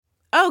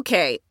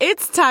Okay,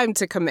 it's time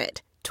to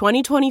commit.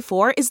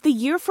 2024 is the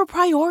year for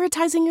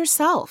prioritizing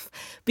yourself.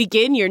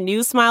 Begin your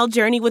new smile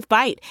journey with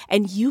Byte,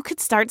 and you could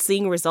start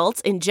seeing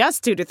results in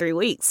just 2 to 3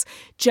 weeks.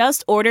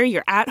 Just order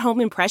your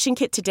at-home impression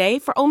kit today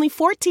for only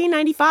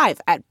 $14.95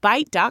 at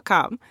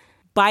Byte.com.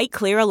 Byte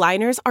Clear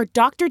aligners are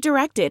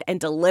doctor-directed and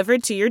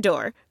delivered to your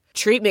door.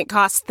 Treatment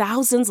costs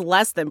thousands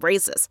less than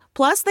braces.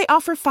 Plus, they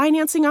offer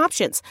financing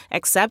options,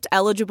 accept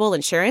eligible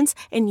insurance,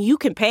 and you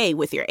can pay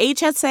with your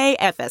HSA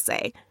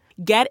FSA.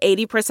 Get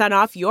 80%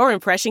 off your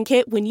impression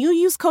kit when you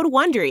use code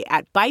WONDERY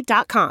at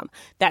Byte.com.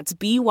 That's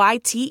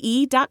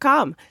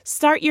BYTE.com.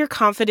 Start your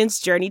confidence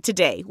journey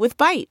today with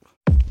Byte.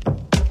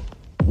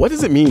 What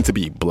does it mean to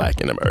be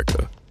Black in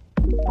America?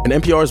 In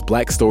NPR's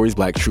Black Stories,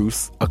 Black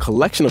Truths, a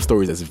collection of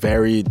stories as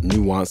varied,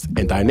 nuanced,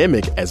 and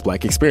dynamic as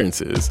Black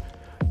experiences,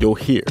 you'll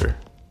hear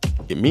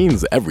it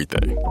means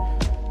everything.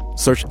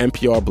 Search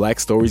NPR Black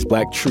Stories,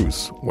 Black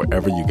Truths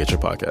wherever you get your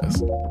podcasts.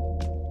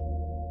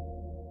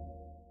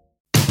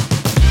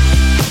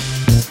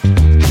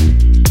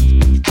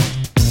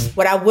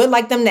 What I would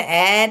like them to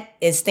add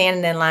is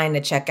standing in line to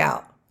check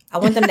out. I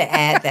want them to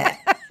add that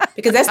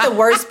because that's the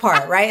worst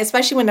part, right?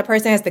 Especially when the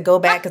person has to go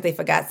back because they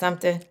forgot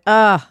something.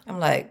 I'm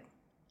like,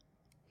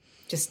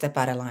 just step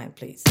out of line,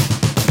 please.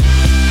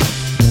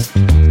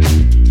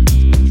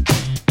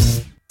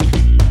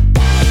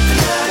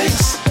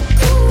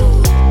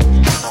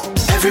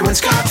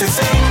 Everyone's got their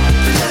thing.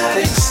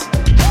 Fanatics.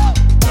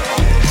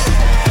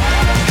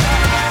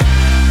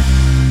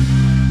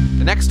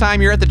 The next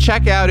time you're at the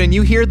checkout and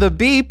you hear the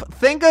beep,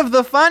 think of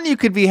the fun you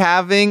could be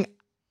having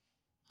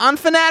on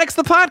Fanatics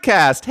the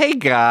podcast. Hey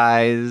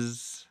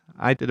guys,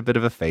 I did a bit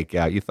of a fake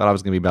out. You thought I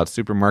was going to be about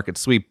Supermarket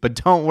Sweep, but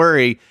don't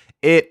worry,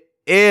 it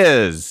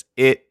is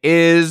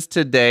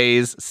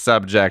today's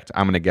subject.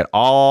 I'm going to get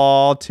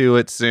all to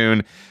it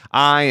soon.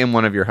 I am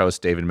one of your hosts,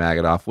 David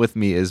Magadoff. With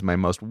me is my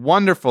most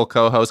wonderful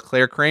co-host,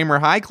 Claire Kramer.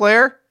 Hi,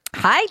 Claire.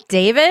 Hi,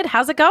 David.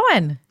 How's it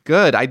going?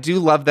 Good. I do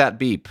love that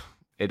beep.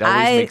 It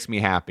always makes me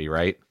happy,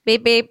 right?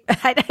 Beep, beep.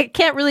 I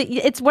can't really,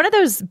 it's one of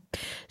those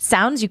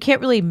sounds you can't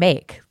really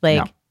make.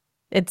 Like, no.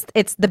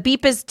 It's the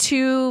beep is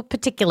too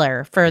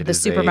particular for the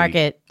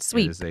supermarket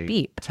sweep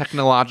beep.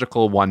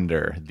 Technological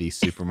wonder, the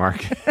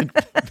supermarket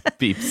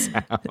beep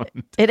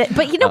sound.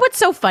 But you know what's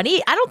so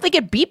funny? I don't think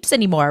it beeps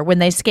anymore when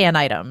they scan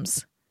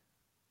items.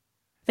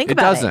 Think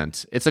about it. It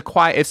doesn't. It's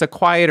a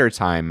quieter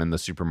time in the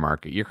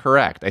supermarket. You're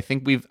correct. I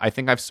think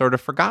I've sort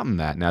of forgotten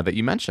that now that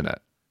you mention it.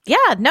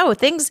 Yeah, no,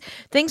 things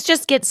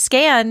just get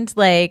scanned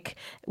like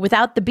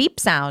without the beep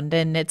sound.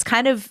 And it's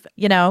kind of,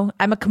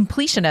 I'm a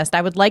completionist.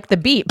 I would like the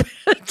beep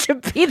to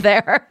be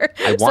there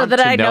so that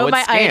I know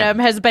my item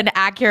has been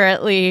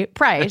accurately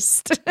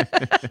priced.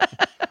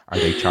 Are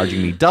they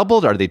charging me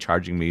doubled? Are they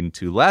charging me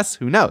too less?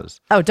 Who knows?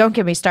 Oh, don't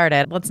get me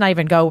started. Let's not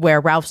even go where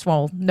Ralph's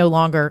will no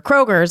longer,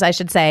 Kroger's, I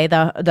should say,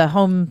 the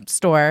home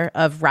store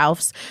of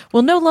Ralph's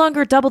will no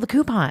longer double the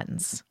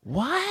coupons.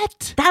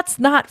 What? That's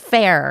not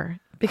fair.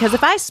 Because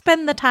if I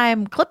spend the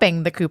time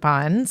clipping the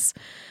coupons,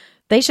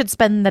 they should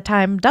spend the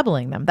time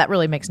doubling them. That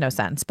really makes no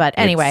sense. But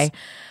anyway.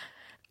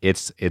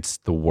 It's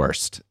the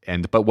worst.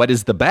 But what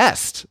is the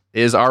best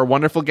is our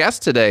wonderful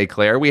guest today,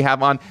 Claire. We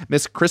have on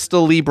Miss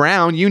Crystal Lee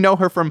Brown. You know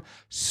her from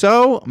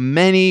so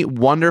many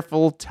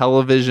wonderful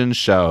television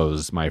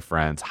shows, my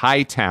friends.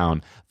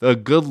 Hightown, The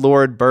Good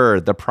Lord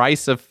Bird, The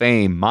Price of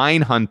Fame,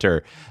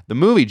 Mindhunter, the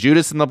movie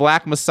Judas and the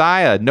Black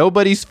Messiah,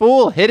 Nobody's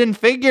Fool, Hidden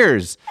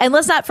Figures. And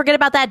let's not forget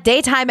about that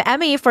daytime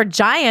Emmy for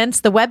Giants,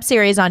 the web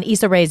series on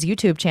Issa Rae's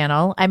YouTube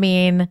channel. I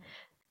mean,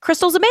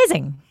 Crystal's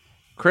amazing.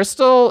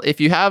 Crystal,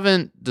 if you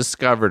haven't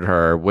discovered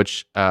her,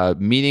 which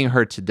meeting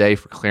her today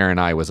for Claire and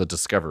I was a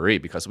discovery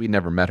because we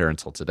never met her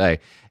until today.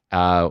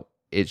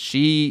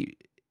 She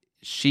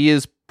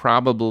is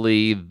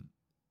probably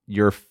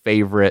your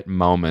favorite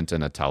moment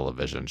in a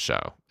television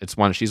show.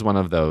 She's one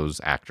of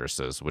those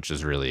actresses, which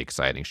is really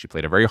exciting. She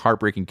played a very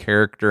heartbreaking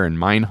character in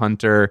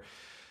Mindhunter.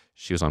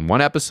 She was on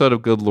one episode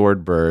of Good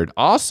Lord Bird.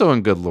 Also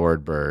in Good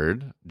Lord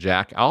Bird,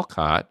 Jack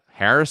Alcott,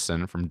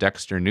 Harrison from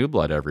Dexter New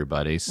Blood,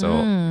 everybody.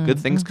 So good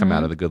things come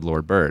out of the Good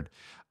Lord Bird.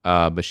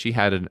 But she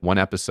had one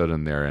episode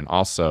in there and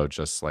also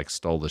just like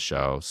stole the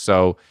show.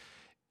 So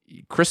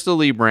Crystal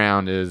Lee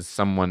Brown is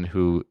someone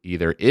who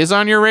either is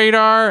on your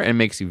radar and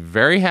makes you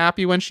very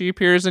happy when she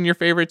appears in your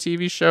favorite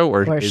TV show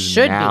or is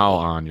now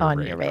on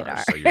your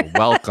radar. So you're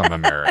welcome,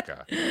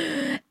 America.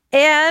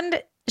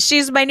 And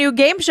she's my new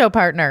game show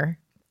partner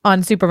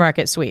on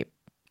Supermarket Sweep.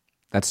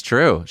 That's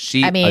true.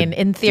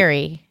 In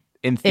theory.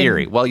 In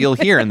theory. Well, you'll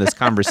hear in this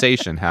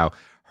conversation how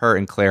her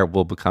and Claire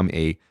will become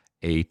a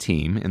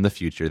team in the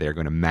future. They're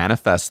going to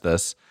manifest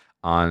this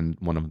on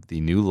one of the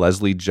new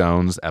Leslie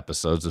Jones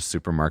episodes of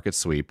Supermarket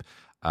Sweep.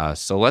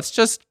 So let's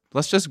just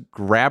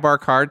grab our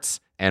carts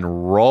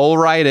and roll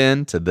right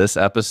into this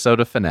episode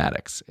of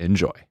Fanatics.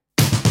 Enjoy.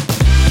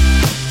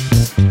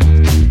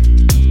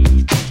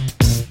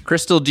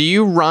 Crystal, do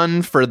you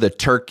run for the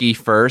turkey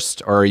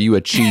first, or are you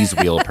a cheese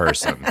wheel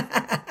person?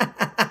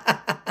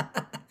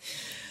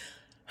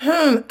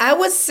 I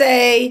would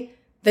say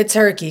The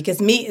turkey,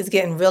 because meat is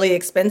getting really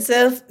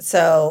expensive.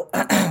 So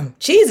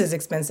cheese is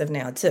expensive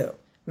now too.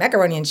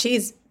 Macaroni and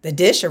cheese, the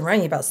dish will run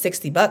you about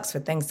 $60 for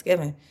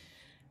Thanksgiving.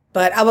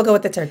 But I will go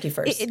with the turkey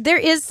first. There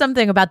is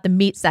something about the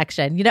meat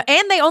section,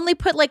 and they only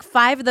put like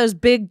 5 of those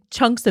big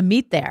chunks of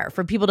meat there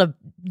for people to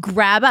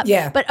grab up.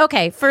 Yeah. But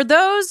okay, for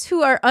those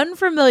who are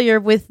unfamiliar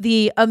with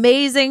the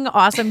amazing,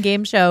 awesome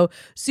game show,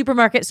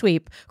 Supermarket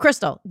Sweep,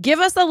 Crystal, give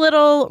us a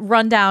little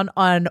rundown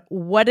on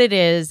what it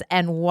is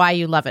and why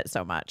you love it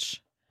so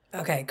much.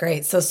 Okay,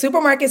 great. So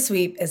Supermarket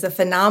Sweep is a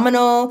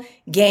phenomenal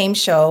game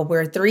show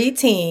where 3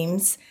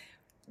 teams,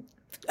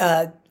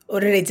 what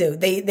do?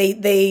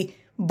 They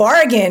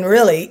bargain,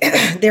 really.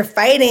 They're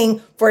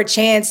fighting for a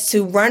chance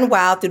to run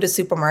wild through the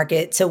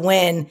supermarket to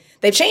win.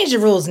 They've changed the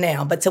rules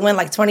now, but to win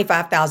like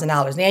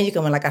 $25,000. Now you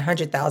can win like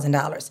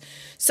 $100,000.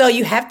 So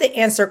you have to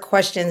answer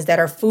questions that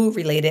are food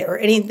related or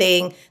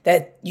anything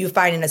that you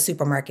find in a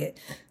supermarket.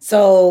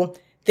 So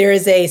there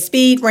is a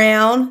speed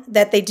round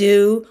that they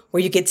do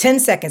where you get 10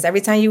 seconds.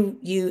 Every time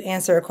you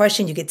answer a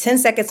question, you get 10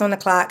 seconds on the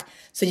clock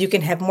so you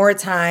can have more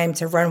time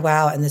to run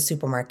wild in the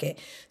supermarket.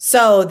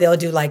 So they'll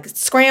do like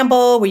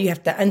scramble where you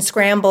have to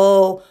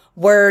unscramble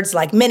words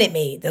like Minute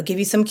Maid. They'll give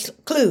you some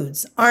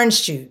clues,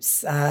 orange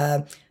juice,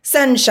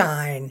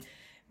 sunshine,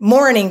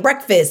 morning,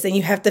 breakfast, and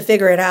you have to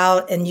figure it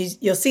out. And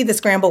you'll see the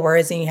scramble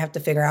words and you have to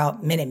figure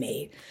out Minute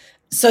Maid.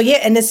 So yeah,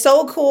 and it's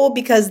so cool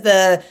because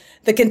the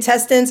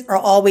contestants are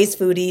always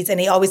foodies and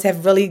they always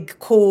have really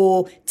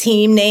cool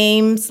team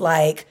names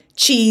like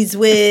Cheese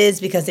Whiz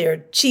because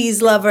they're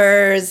cheese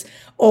lovers,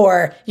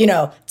 or,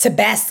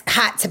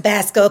 hot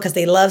Tabasco because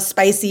they love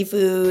spicy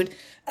food.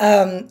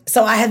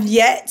 So I have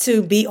yet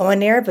to be on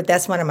there, but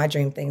that's one of my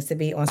dream things, to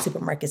be on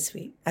Supermarket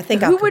Sweep. I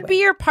think who would be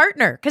your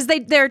partner? Because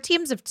they're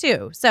teams of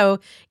 2. So,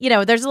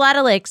 there's a lot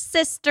of like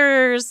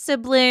sisters,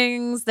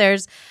 siblings,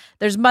 there's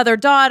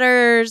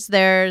mother-daughters,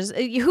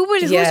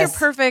 who's your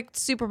perfect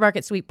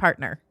Supermarket Sweep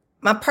partner?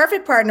 My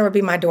perfect partner would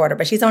be my daughter,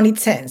 but she's only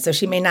 10, so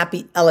she may not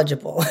be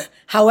eligible.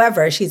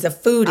 However, she's a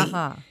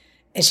foodie,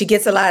 and she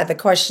gets a lot of the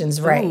questions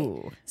right.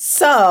 Ooh.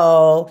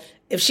 So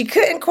if she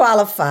couldn't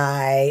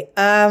qualify,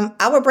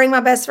 I would bring my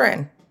best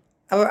friend.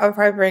 I would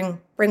probably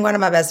bring one of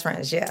my best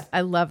friends, yeah.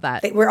 I love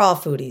that. We're all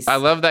foodies. I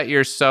love that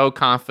you're so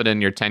confident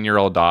in your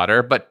 10-year-old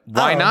daughter, but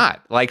why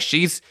not? Like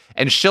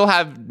she'll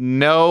have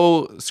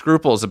no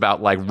scruples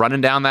about like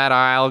running down that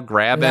aisle,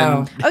 grabbing.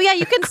 No. Oh yeah,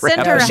 you can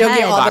send her ahead. She'll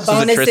get all the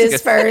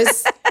bonuses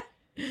first.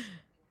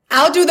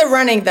 I'll do the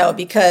running though,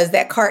 because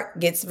that cart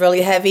gets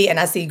really heavy and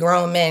I see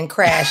grown men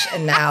crash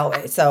in the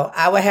hallway. So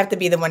I would have to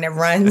be the one that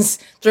runs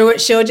through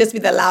it. She'll just be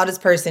the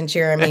loudest person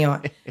cheering me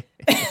on.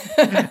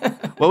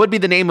 What would be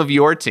the name of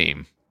your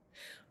team?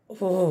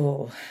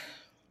 Ooh.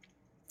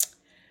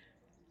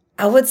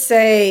 I would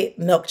say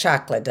Milk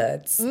Chocolate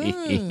Duds.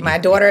 My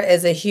daughter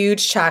is a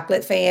huge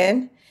chocolate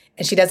fan,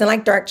 and she doesn't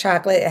like dark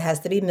chocolate. It has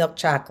to be milk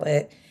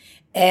chocolate.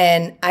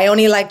 And I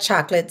only like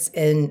chocolates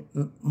in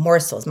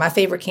morsels. My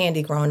favorite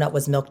candy growing up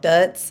was Milk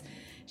Duds.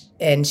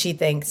 And she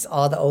thinks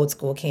all the old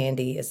school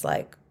candy is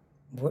like,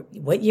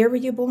 what year were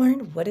you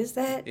born? What is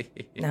that?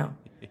 No.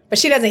 But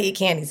she doesn't eat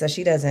candy, so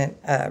she doesn't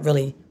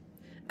really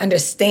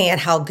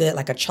understand how good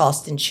like a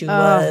Charleston Chew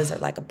was, or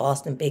like a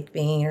Boston Baked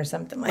Bean or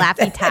something like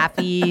Laffy that.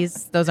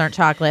 Taffies, those aren't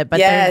chocolate, but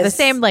they're the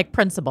same like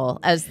principle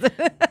as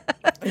the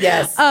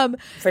Yes,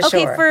 for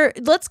sure.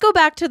 Let's go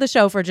back to the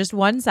show for just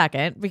 1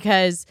 second,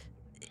 because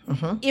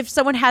if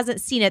someone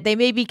hasn't seen it, they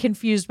may be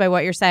confused by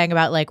what you're saying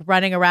about like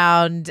running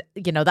around,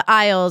 the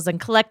aisles and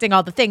collecting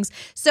all the things.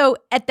 So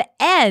at the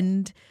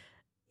end,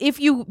 if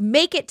you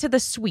make it to the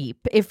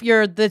sweep, if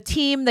you're the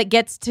team that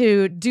gets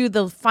to do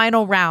the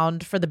final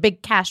round for the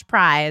big cash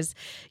prize,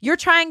 you're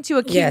trying to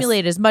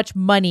accumulate as much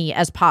money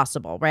as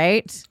possible,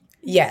 right?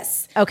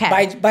 Yes.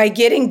 Okay. By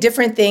getting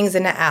different things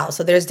in the aisle.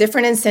 So there's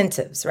different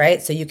incentives,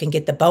 right? So you can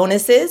get the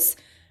bonuses,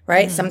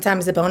 right?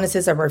 Sometimes the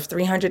bonuses are worth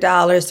 $300,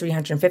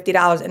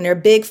 $350, and they're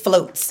big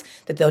floats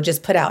that they'll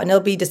just put out. And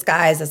they'll be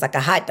disguised as like a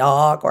hot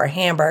dog or a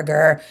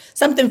hamburger.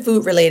 Something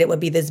food related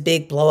would be this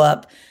big blow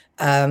up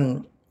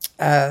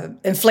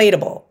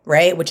inflatable,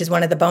 right? Which is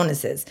one of the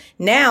bonuses.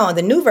 Now,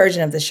 the new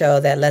version of the show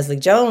that Leslie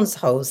Jones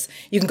hosts,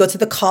 you can go to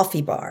the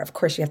coffee bar. Of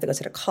course, you have to go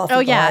to the coffee bar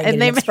and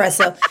get an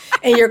espresso.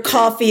 And your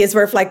coffee is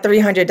worth like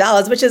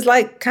 $300, which is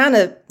like kind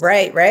of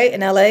right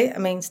in LA. I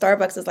mean,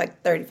 Starbucks is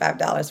like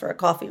 $35 for a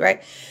coffee,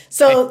 right?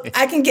 So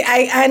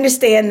I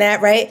understand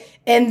that, right?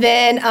 And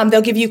then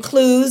they'll give you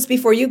clues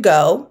before you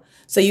go.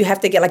 So you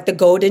have to get like the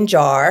golden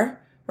jar,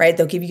 right?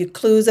 They'll give you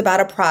clues about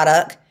a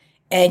product.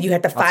 And you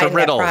have to find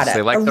that product.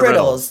 They like the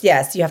riddles.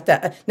 Yes, you have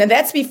to. Now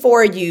that's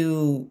before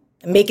you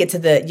make it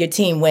to your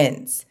team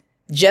wins.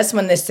 Just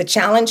when it's the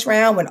challenge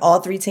round, when all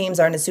 3 teams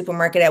are in the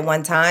supermarket at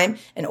one time,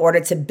 in order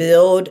to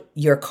build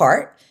your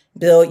cart,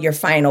 build your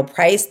final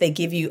price, they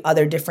give you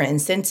other different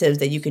incentives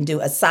that you can do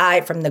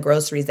aside from the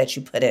groceries that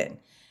you put in.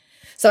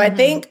 So I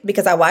think,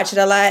 because I watch it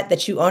a lot,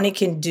 that you only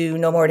can do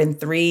no more than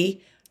 3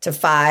 to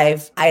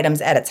 5 items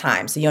at a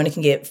time. So you only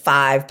can get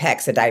 5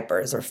 packs of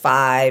diapers or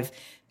 5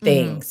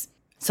 things.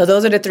 So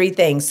those are the three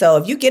things. So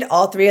if you get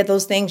all three of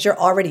those things, you're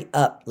already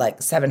up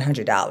like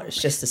 $700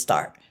 just to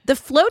start. The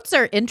floats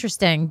are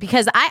interesting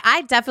because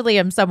I definitely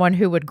am someone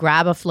who would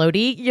grab a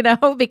floaty, you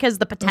know, because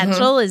the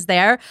potential is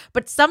there.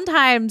 But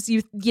sometimes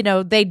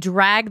they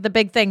drag the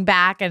big thing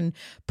back and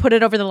put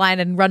it over the line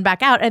and run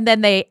back out, and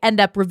then they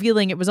end up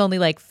revealing it was only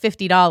like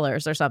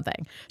 $50 or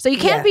something. So you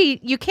can't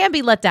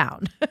be let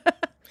down.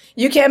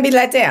 You can be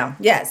let down,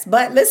 yes.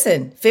 But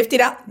listen,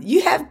 $50.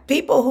 You have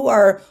people who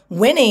are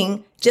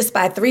winning just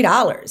by $3,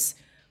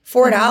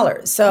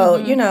 $4. So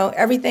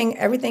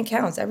everything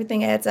counts.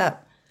 Everything adds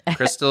up.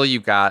 Crystal,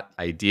 you've got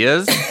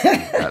ideas,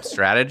 you've got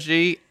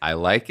strategy. I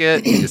like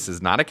it. This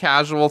is not a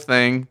casual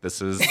thing.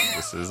 This is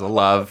a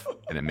love,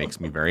 and it makes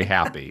me very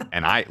happy.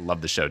 And I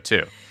love the show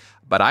too.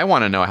 But I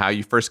want to know how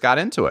you first got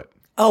into it.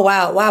 Oh,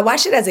 wow. I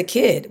watched it as a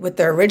kid with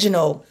the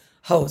original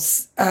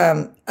hosts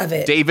of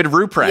it. David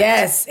Ruprecht.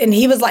 Yes, and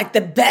he was like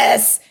the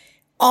best,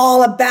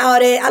 all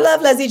about it. I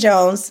love Leslie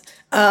Jones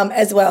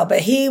as well, but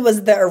he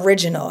was the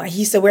original. He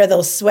used to wear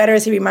those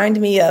sweaters. He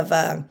reminded me of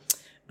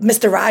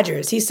Mr.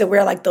 Rogers. He used to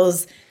wear like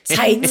those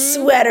tight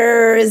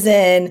sweaters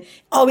and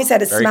always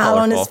had a smile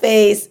on his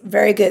face.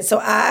 Very good. So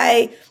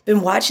I've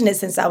been watching it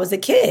since I was a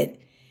kid.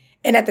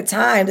 And at the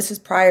time, this was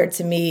prior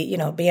to me,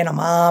 being a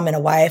mom and a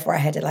wife where I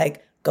had to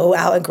like go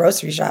out and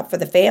grocery shop for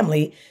the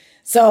family.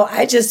 So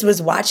I just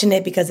was watching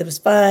it because it was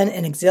fun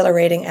and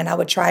exhilarating, and I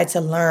would try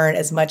to learn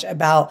as much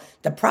about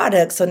the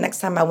product. So next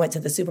time I went to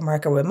the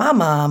supermarket with my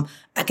mom,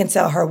 I can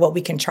tell her what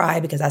we can try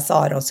because I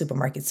saw it on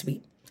Supermarket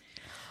Sweep.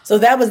 So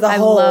that was the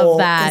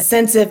whole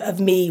incentive of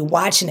me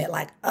watching it.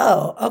 Like,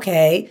 oh,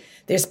 okay,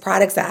 there's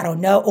products that I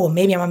don't know. Oh,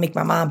 maybe I'm going to make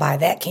my mom buy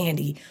that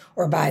candy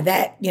or buy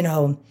that,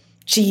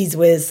 Cheese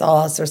Whiz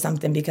sauce or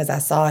something because I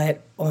saw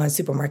it on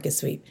Supermarket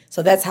Sweep.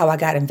 So that's how I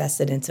got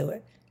invested into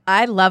it.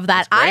 I love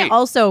that. I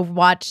also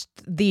watched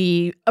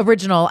the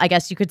original, I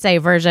guess you could say,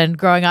 version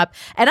growing up.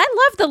 And I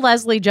love the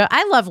Leslie Jones.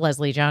 I love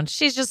Leslie Jones.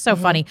 She's just so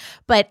funny.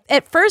 But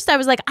at first I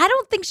was like, I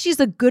don't think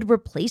she's a good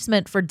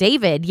replacement for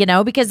David,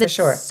 because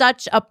it's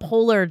such a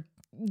polar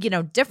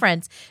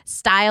difference,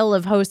 style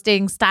of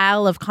hosting,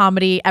 style of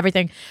comedy,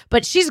 everything.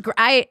 But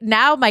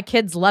now my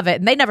kids love it,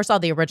 and they never saw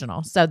the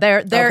original, so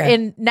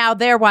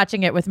they're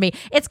watching it with me.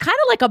 It's kind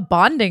of like a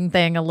bonding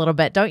thing a little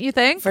bit, don't you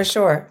think? For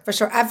sure.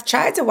 I've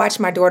tried to watch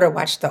my daughter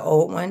watch the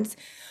old ones,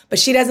 but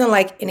she doesn't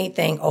like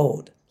anything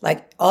old,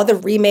 like all the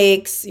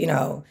remakes,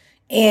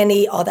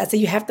 Annie, all that. So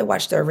you have to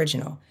watch the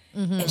original,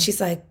 and she's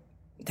like,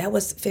 "That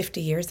was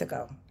 50 years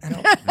ago. I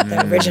don't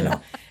the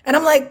original," and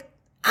I'm like,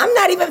 I'm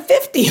not even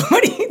 50.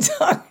 What are you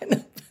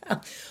talking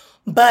about?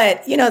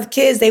 But, the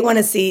kids, they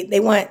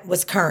want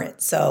what's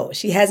current. So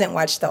she hasn't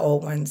watched the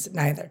old ones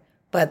neither.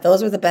 But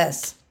those were the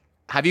best.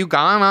 Have you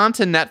gone on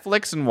to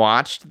Netflix and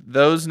watched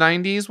those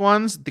 90s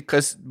ones?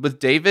 Because with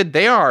David,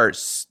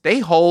 they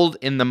hold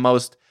in the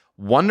most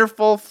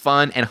wonderful,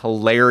 fun, and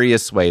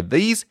hilarious way.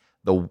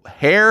 The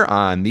hair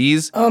on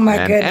these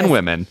men and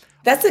women.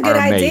 That's a good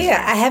idea.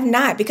 I have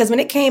not. Because when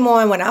it came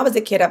on, when I was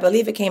a kid, I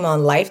believe it came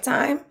on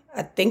Lifetime.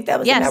 I think that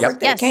was the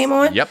network that came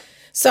on. Yep.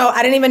 So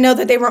I didn't even know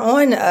that they were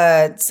on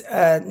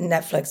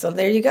Netflix. So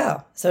there you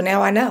go. So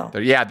now I know.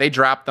 Yeah, they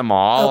dropped them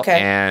all. Okay.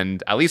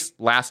 And at least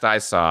last I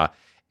saw,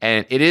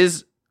 and it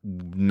is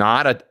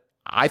not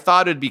I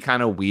thought it'd be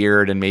kind of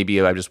weird and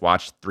maybe I just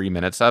watched 3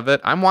 minutes of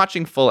it. I'm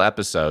watching full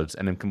episodes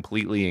and I'm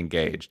completely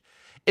engaged.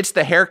 It's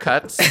the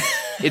haircuts.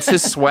 It's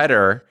his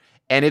sweater.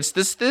 And it's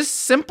this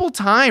simple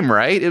time,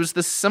 right? It was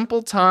this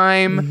simple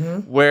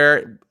time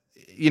where...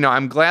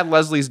 I'm glad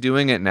Leslie's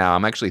doing it now.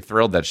 I'm actually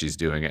thrilled that she's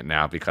doing it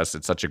now because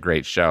it's such a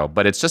great show.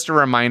 But it's just a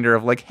reminder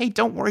of like, hey,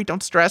 don't worry,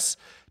 don't stress.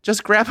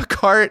 Just grab a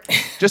cart.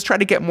 Just try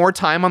to get more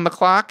time on the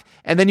clock.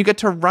 And then you get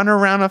to run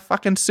around a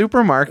fucking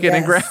supermarket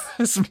and grab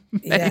as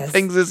many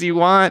things as you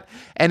want.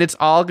 And it's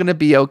all going to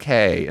be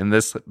okay in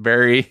this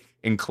very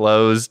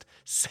enclosed,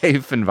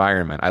 safe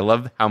environment. I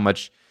love how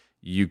much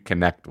you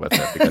connect with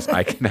it because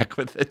I connect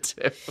with it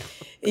too.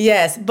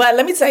 Yes, but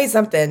let me tell you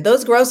something.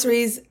 Those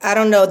groceries, I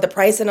don't know the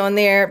pricing on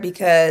there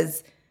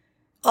because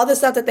all the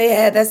stuff that they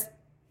had, that's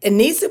in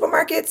these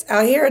supermarkets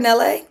out here in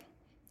LA,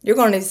 you're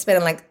going to be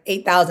spending like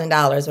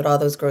 $8,000 with all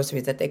those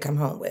groceries that they come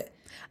home with.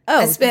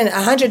 I spent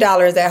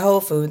 $100 at Whole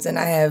Foods and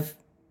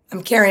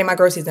I'm carrying my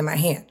groceries in my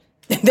hand.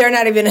 They're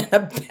not even in a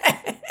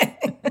bag.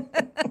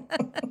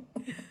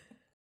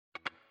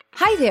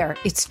 Hi there,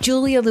 it's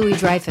Julia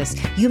Louis-Dreyfus.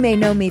 You may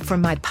know me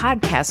from my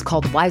podcast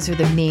called Wiser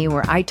Than Me,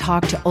 where I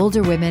talk to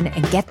older women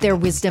and get their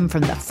wisdom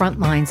from the front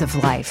lines of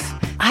life.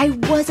 I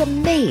was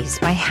amazed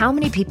by how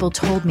many people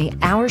told me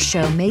our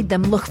show made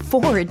them look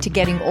forward to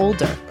getting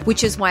older,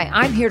 which is why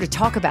I'm here to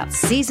talk about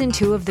season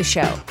 2 of the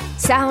show.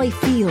 Sally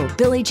Field,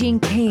 Billie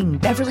Jean King,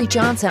 Beverly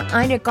Johnson,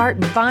 Ina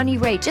Garten, Bonnie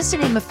Raitt, just to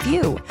name a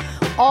few.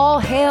 All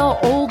hail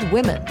old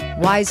women.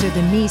 Wiser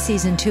Than Me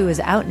season 2 is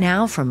out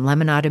now from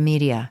Lemonada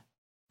Media.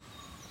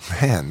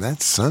 Man,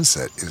 that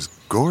sunset is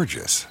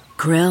gorgeous.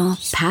 Grill,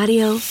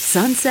 patio,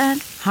 sunset.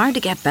 Hard to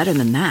get better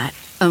than that.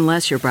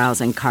 Unless you're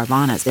browsing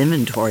Carvana's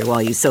inventory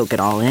while you soak it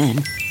all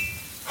in.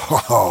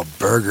 Oh,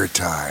 burger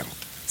time.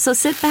 So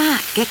sit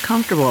back, get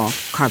comfortable.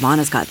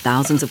 Carvana's got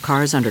thousands of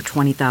cars under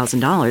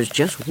 $20,000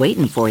 just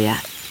waiting for you.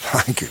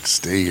 I could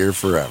stay here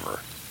forever.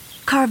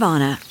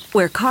 Carvana,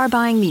 where car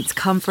buying meets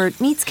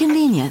comfort meets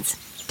convenience.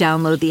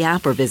 Download the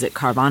app or visit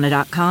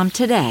Carvana.com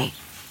today.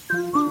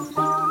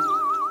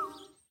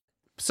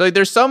 So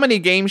there's so many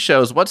game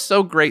shows. What's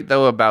so great,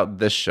 though, about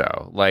this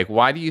show? Like,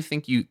 why do you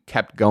think you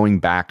kept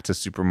going back to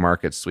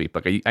Supermarket Sweep?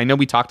 Like, I know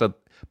we talked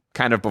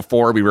kind of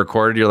before we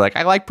recorded. You're like,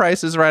 I like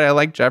Price is Right, I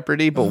like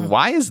Jeopardy, but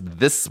why is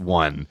this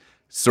one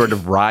sort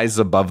of rise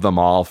above them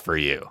all for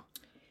you?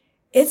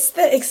 It's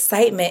the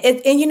excitement.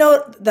 And you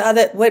know,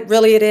 what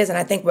really it is, and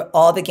I think with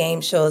all the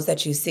game shows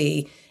that you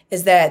see,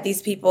 is that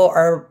these people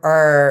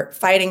are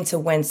fighting to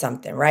win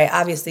something, right?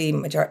 Obviously,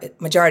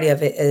 majority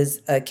of it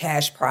is a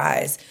cash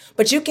prize.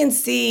 But you can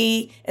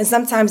see, and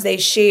sometimes they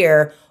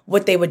share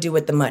what they would do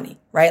with the money,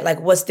 right?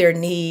 Like what's their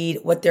need,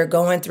 what they're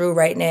going through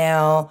right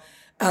now,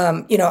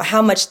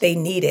 how much they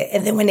need it.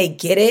 And then when they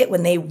get it,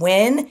 when they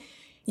win,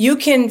 you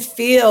can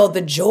feel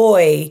the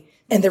joy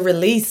and the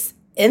release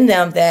in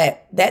them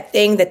that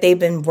thing that they've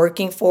been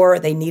working for,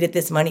 they needed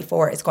this money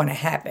for, is going to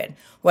happen.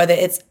 Whether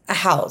it's a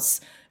house,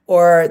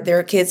 or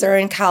their kids are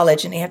in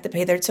college and they have to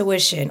pay their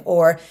tuition,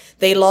 or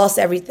they lost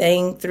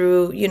everything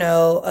through,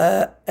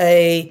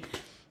 a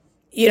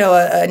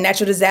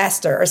natural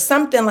disaster or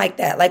something like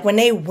that. Like when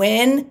they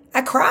win,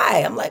 I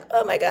cry. I'm like,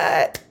 oh my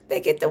God, they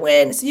get to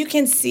win. So you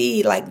can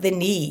see like the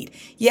need.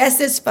 Yes,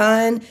 it's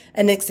fun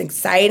and it's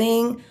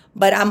exciting,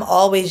 but I'm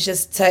always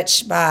just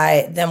touched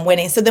by them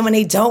winning. So then when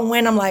they don't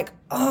win, I'm like,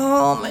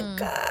 oh my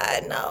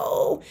God,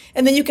 no.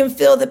 And then you can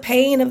feel the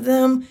pain of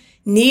them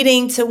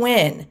needing to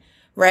win.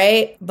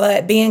 Right?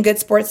 But being good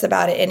sports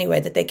about it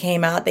anyway, that they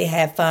came out, they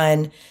had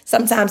fun.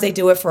 Sometimes they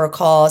do it for a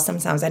cause.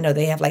 Sometimes I know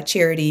they have like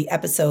charity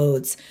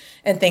episodes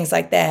and things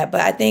like that.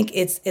 But I think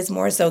it's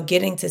more so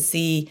getting to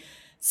see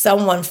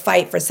someone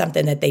fight for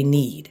something that they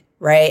need,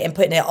 right? And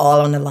putting it all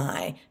on the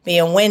line.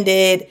 Being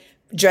winded,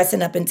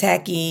 dressing up in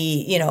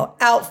tacky,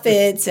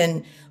 outfits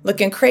and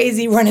looking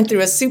crazy, running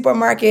through a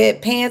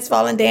supermarket, pants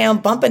falling down,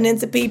 bumping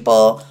into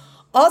people.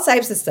 All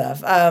types of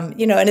stuff, and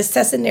it's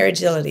testing their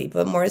agility,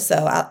 but more so,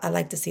 I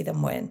like to see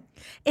them win.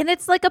 And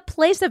it's like a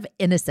place of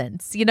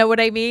innocence, you know what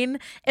I mean?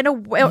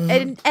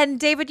 And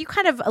David, you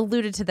kind of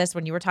alluded to this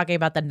when you were talking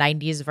about the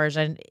 90s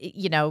version,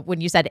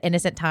 when you said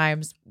innocent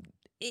times.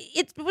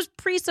 It was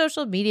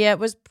pre-social media. It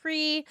was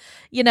pre,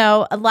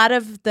 a lot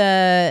of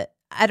the,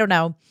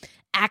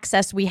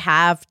 access we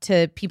have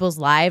to people's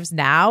lives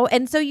now.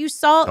 And so you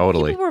saw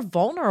people were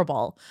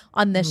vulnerable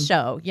on this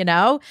show,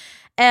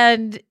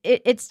 And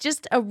it's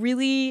just a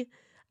really,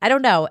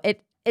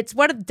 it's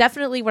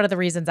definitely one of the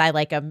reasons I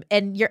like them.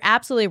 And you're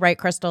absolutely right,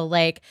 Crystal.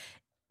 Like,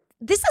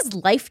 this is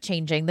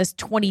life-changing, this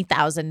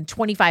 $20,000,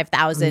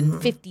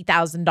 $25,000,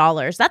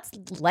 $50,000. That's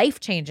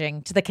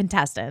life-changing to the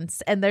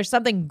contestants. And there's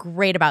something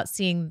great about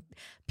seeing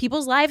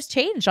people's lives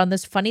change on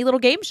this funny little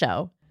game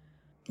show.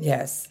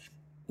 Yes.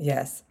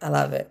 I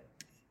love it.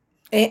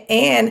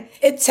 And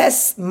it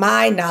tests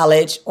my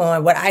knowledge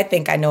on what I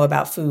think I know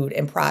about food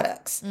and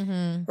products,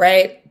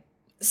 right?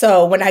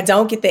 So when I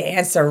don't get the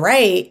answer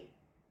right,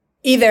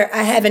 either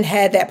I haven't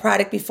had that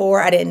product before,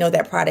 I didn't know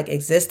that product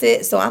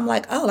existed. So I'm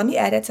like, oh, let me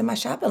add that to my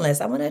shopping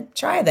list. I want to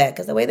try that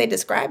because the way they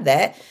described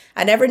that,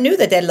 I never knew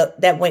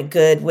that went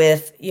good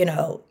with,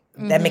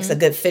 that makes a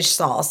good fish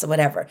sauce or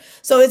whatever.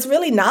 So it's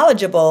really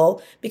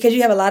knowledgeable because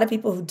you have a lot of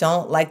people who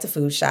don't like to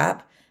food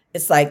shop.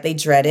 It's like they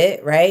dread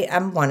it, right?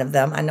 I'm one of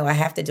them. I know I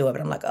have to do it,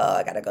 but I'm like, oh,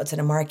 I got to go to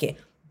the market.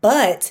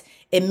 But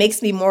it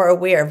makes me more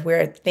aware of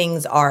where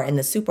things are in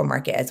the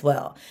supermarket as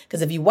well.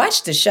 Because if you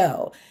watch the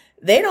show,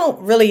 they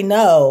don't really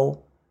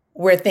know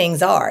where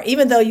things are,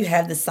 even though you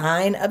have the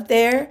sign up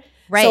there.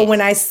 Right. So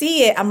when I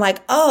see it, I'm like,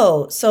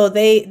 oh, so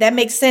that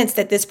makes sense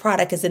that this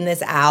product is in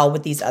this aisle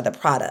with these other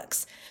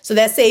products. So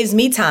that saves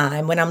me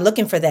time when I'm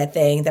looking for that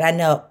thing that I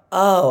know,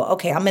 oh,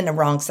 okay, I'm in the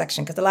wrong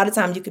section. Because a lot of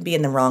times you can be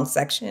in the wrong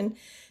section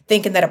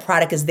thinking that a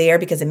product is there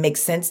because it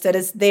makes sense that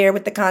it's there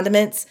with the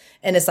condiments,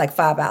 and it's like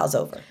 5 aisles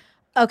over.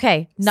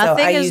 Okay,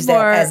 nothing is use more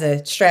that as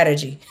a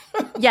strategy.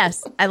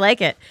 Yes, I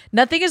like it.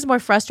 Nothing is more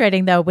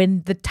frustrating though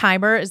when the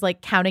timer is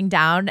like counting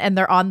down and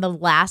they're on the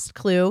last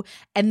clue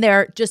and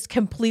they're just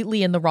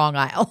completely in the wrong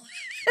aisle.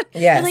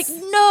 Yes. You're like,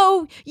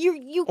 no,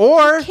 you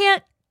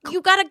can't.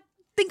 You got to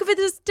think of it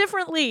as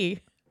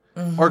differently.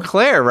 Or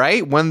Claire,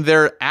 right? When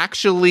they're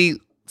actually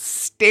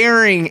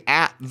staring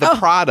at the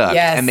product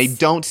and they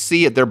don't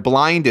see it, they're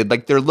blinded,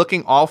 like they're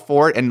looking all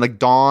for it, and like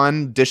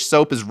Dawn dish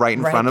soap is right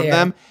in front of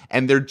them,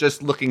 and they're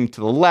just looking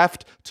to the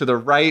left, to the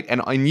right,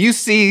 and you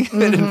see it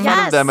in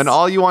front of them, and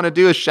all you want to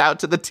do is shout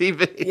to the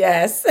TV.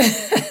 Yes.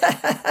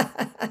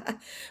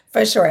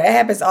 For sure. It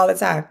happens all the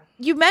time.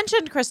 You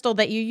mentioned, Crystal,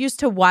 that you used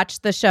to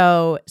watch the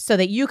show so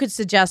that you could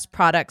suggest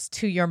products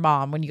to your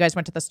mom when you guys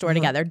went to the store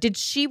together. Did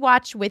she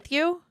watch with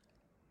you?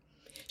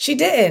 She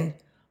didn't.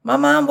 My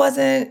mom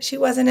she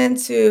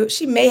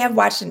may have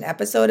watched an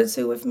episode or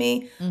two with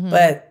me,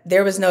 but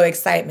there was no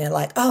excitement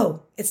like,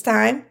 oh, it's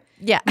time.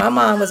 Yeah. My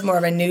mom was more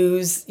of a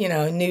newsy.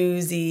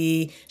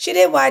 She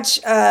did watch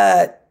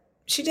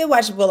she did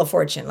watch Wheel of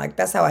Fortune. Like,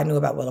 that's how I knew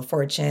about Wheel of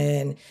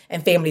Fortune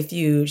and Family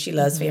Feud. She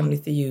loves Family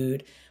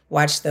Feud.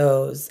 Watch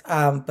those.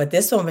 But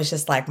this one was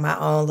just like my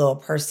own little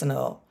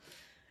personal,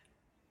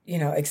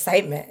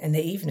 excitement in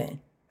the evening.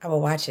 I would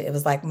watch it. It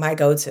was like my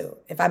go-to.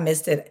 If I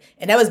missed it,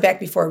 and that was back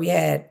before we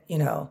had,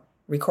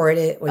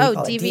 recorded.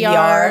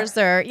 DVRs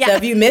or So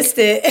if you missed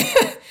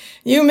it,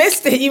 you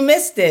missed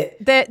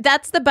it.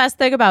 That's the best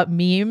thing about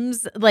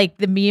memes. Like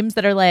the memes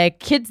that are like,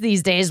 kids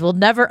these days will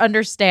never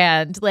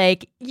understand.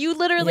 Like you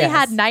literally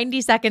had 90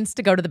 seconds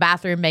to go to the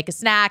bathroom, make a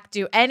snack,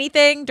 do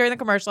anything during the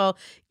commercial,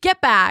 get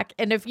back.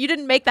 And if you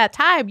didn't make that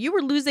time, you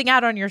were losing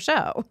out on your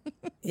show.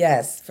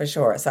 Yes, for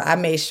sure. So I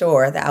made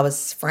sure that I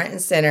was front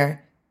and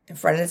center in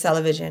front of the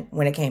television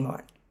when it came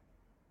on.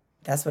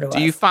 That's what it was.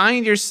 Do you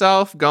find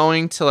yourself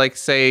going to, like,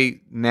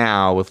 say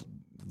now with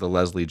the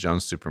Leslie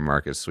Jones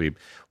Supermarket Sweep,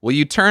 will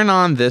you turn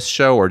on this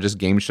show or just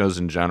game shows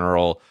in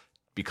general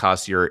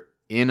because you're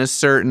in a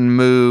certain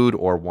mood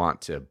or want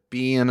to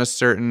be in a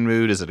certain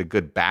mood? Is it a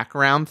good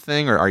background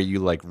thing, or are you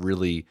like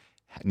really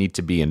need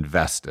to be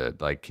invested?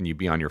 Like, can you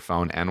be on your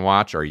phone and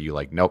watch, or are you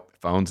like, nope,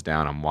 phone's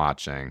down, I'm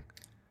watching?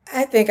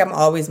 I think I'm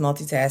always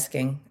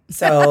multitasking.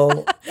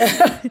 So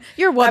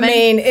you're a woman. I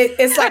mean,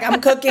 it's like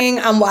I'm cooking,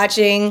 I'm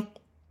watching.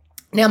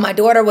 Now, my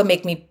daughter would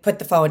make me put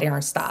the phone down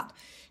and stop.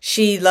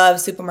 She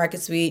loves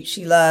Supermarket Sweep.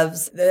 She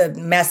loves the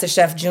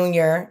MasterChef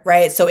Junior,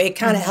 right? So it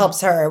kind of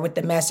helps her with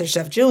the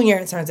MasterChef Junior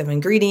in terms of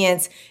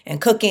ingredients and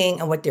cooking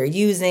and what they're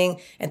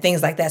using and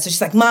things like that. So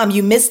she's like, Mom,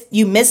 you missed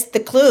the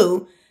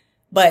clue,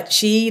 but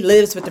she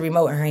lives with the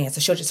remote in her hand,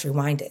 so she'll just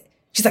rewind it.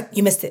 She's like,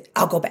 you missed it.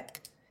 I'll go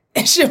back.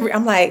 And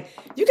I'm like,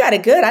 you got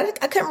it good. I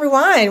couldn't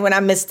rewind when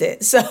I missed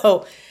it.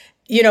 So,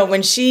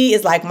 when she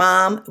is like,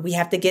 Mom, we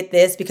have to get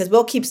this, because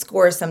we'll keep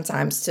scores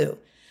sometimes too.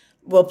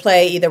 We'll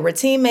play either we're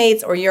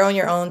teammates or you're on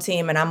your own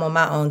team and I'm on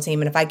my own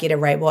team. And if I get it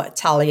right, we'll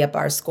tally up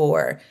our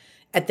score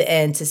at the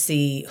end to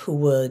see who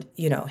would,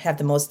 have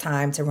the most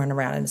time to run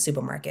around in the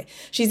supermarket.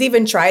 She's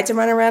even tried to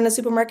run around the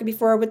supermarket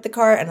before with the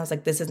cart. And I was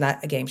like, this is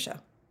not a game show.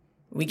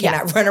 We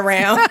cannot run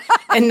around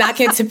and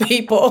knock into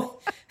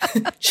people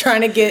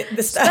trying to get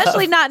the stuff.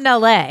 Especially not in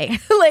LA.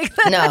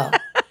 No.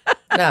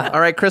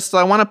 All right, Crystal,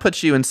 I want to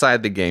put you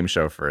inside the game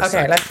show for a second.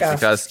 Okay, let's go.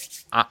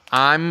 Because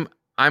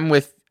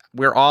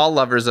we're all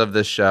lovers of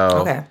this show.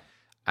 Okay.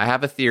 I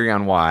have a theory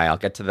on why. I'll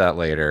get to that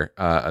later,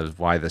 of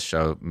why this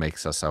show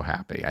makes us so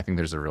happy. I think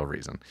there's a real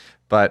reason.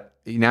 But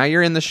now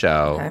you're in the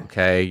show,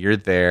 okay? You're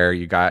there.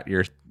 You got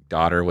your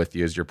daughter with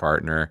you as your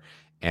partner.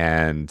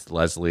 And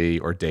Leslie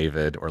or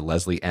David, or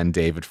Leslie and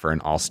David for an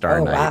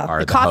all-star night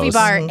are the coffee hosts.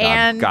 bar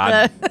and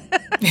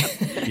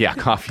yeah,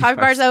 coffee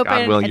bar's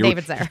open and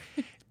David's there.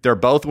 They're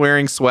both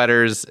wearing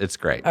sweaters. It's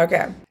great.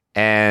 Okay.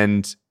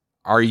 And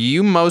are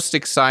you most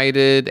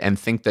excited and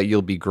think that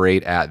you'll be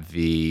great at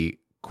the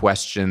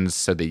questions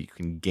so that you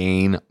can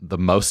gain the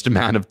most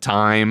amount of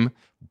time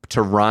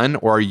to run?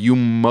 Or are you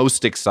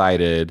most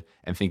excited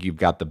and think you've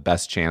got the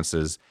best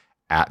chances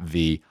at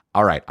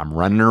all right, I'm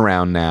running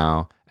around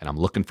now and I'm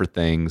looking for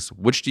things?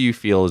 Which do you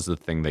feel is the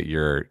thing that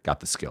you're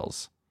got the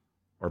skills?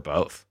 Or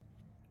both?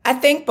 I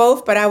think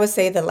both, but I would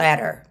say the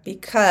latter,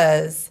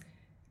 because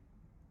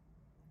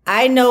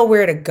I know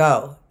where to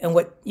go. And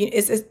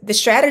the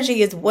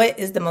strategy is, what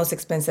is the most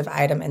expensive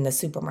item in the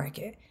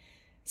supermarket?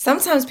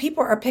 Sometimes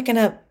people are picking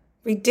up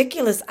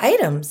ridiculous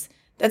items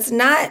that's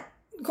not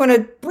going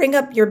to bring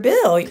up your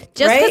bill. Just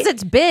because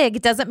it's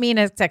big doesn't mean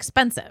it's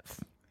expensive.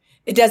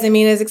 It doesn't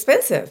mean it's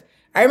expensive.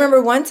 I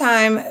remember one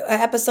time, an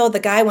episode, the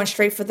guy went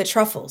straight for the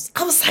truffles.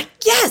 I was like,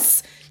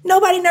 yes,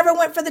 nobody never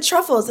went for the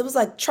truffles. It was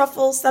like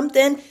truffle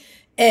something.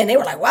 And they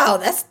were like, wow,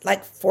 that's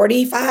like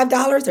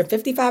 $45 or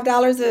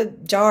 $55 a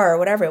jar or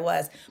whatever it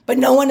was. But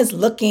no one is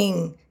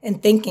looking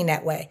and thinking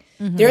that way.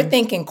 Mm-hmm. They're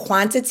thinking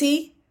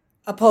quantity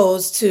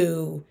opposed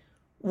to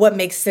what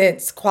makes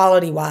sense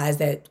quality-wise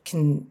that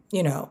can,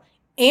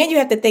 and you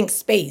have to think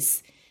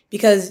space,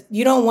 because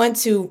you don't want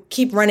to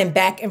keep running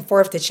back and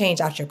forth to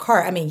change out your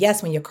cart. I mean,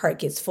 yes, when your cart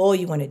gets full,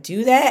 you want to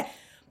do that,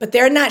 but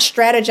they're not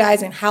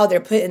strategizing how they're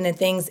putting the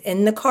things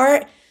in the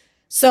cart.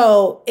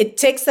 So it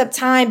takes up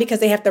time because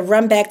they have to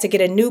run back to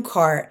get a new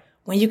cart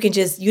when you can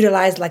just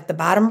utilize like the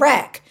bottom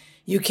rack.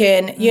 You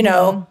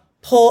can,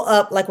 pull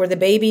up like where the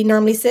baby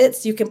normally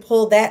sits. You can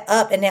pull that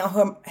up and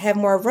now have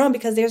more room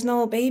because there's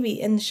no baby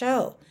in the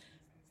show.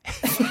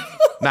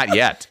 Not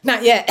yet.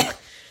 Not yet.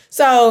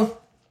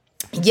 So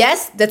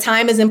yes, the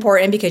time is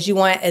important because you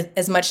want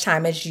as much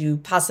time as you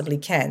possibly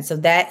can. So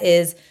that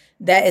is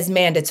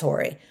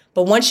mandatory.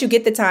 But once you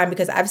get the time,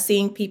 because I've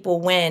seen people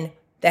win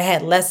that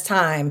had less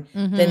time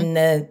than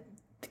the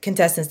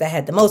contestants that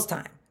had the most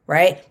time,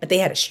 right? But they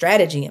had a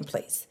strategy in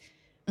place,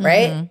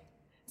 right?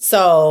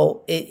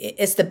 So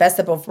it's the best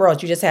of both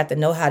worlds. You just have to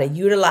know how to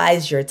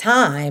utilize your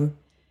time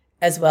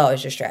as well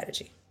as your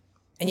strategy.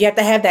 And you have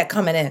to have that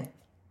coming in.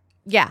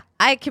 Yeah,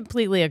 I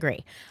completely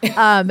agree.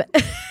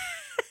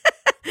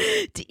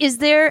 Is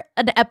there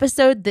an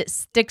episode that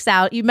sticks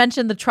out? You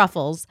mentioned the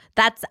truffles.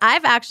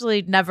 I've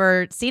actually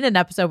never seen an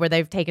episode where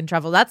they've taken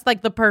truffles. That's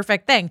like the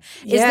perfect thing.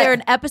 Yeah. Is there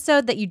an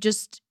episode that you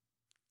just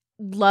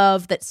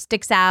love that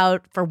sticks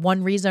out for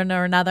one reason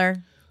or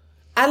another?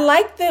 I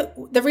like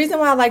the reason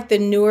why I like the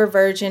newer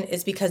version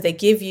is because they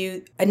give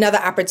you another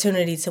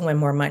opportunity to win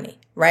more money,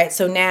 right?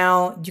 So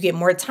now you get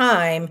more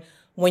time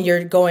when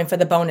you're going for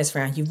the bonus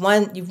round. You've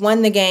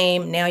won the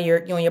game. Now you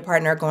and your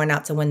partner are going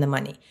out to win the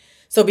money.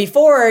 So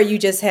before you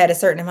just had a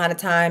certain amount of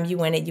time, you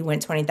win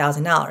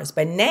 $20,000.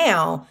 But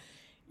now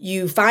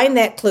you find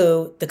that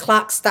clue, the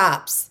clock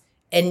stops,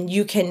 and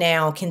you can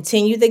now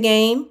continue the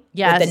game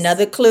with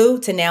another clue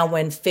to now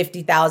win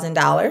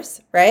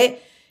 $50,000,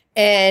 right?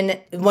 And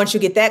once you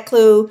get that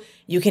clue,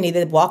 you can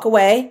either walk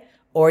away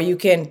or you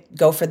can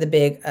go for the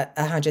big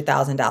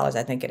 $100,000,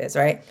 I think it is,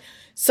 right?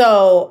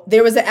 So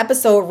there was an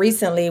episode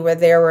recently where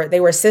they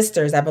were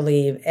sisters, I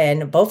believe,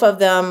 and both of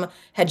them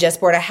had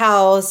just bought a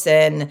house,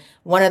 and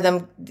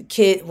one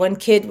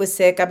kid was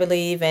sick, I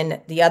believe,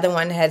 and the other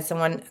one had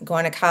someone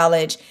going to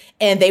college,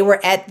 and they were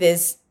at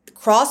this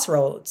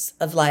crossroads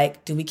of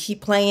like, do we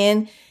keep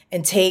playing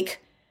and take,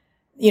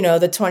 the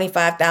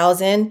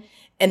 $25,000?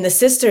 And the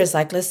sister is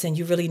like, listen,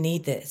 you really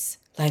need this.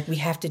 Like, we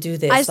have to do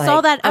this. I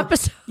saw that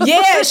episode.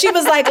 Yeah, she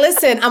was like,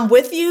 listen, I'm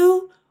with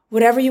you,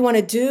 whatever you want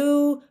to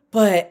do.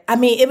 But I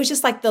mean, it was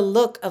just like the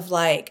look of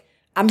like,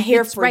 I'm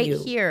here for you. It's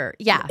right here.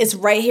 Yeah. It's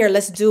right here.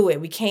 Let's do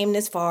it. We came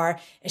this far.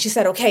 And she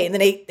said, okay. And then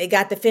they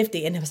got the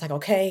 50. And it was like,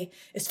 okay,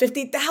 it's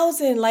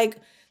 50,000. Like,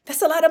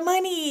 that's a lot of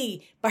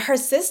money. But her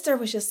sister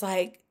was just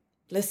like,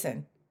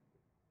 listen,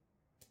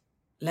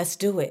 let's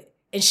do it.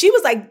 And she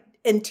was like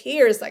in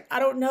tears, like, I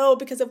don't know,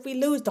 because if we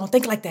lose, don't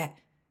think like that.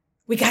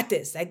 We got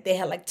this. Like, they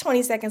had like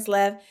 20 seconds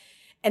left.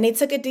 And they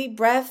took a deep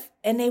breath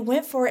and they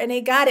went for it and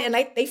they got it. And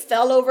like they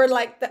fell over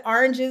like the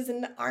oranges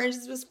and the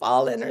oranges was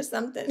falling or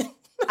something.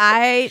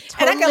 I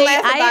totally,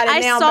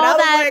 I saw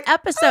that like,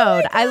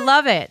 episode. I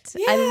love it.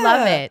 Yeah. I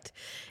love it.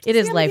 It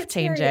is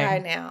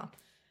life-changing. Now.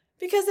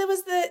 Because it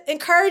was the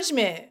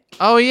encouragement.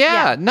 Oh,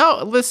 yeah.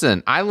 No,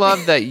 listen, I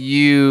love that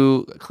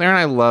Claire and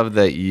I love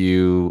that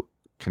you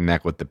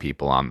connect with the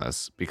people on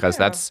this because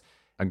that's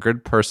a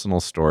good personal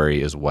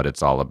story is what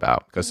it's all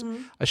about. Because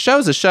a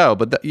show's a show,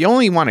 but you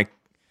only want to,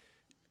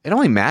 it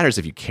only matters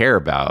if you care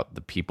about the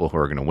people who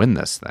are going to win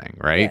this thing,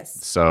 right?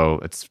 Yes. So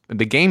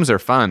the games are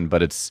fun,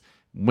 but it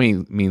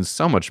means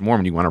so much more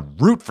when you want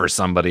to root for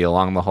somebody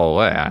along the whole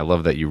way. I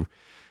love that you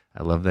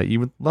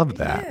would love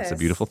that. Yes. It's a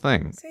beautiful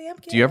thing.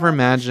 Do you ever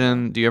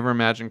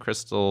imagine,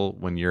 Crystal,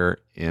 when you're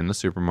in a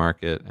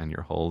supermarket and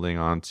you're holding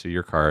onto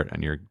your cart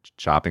and you're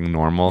shopping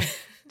normal?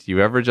 Do you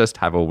ever just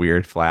have a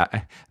weird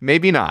flash?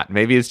 Maybe not.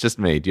 Maybe it's just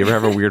me. Do you ever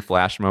have a weird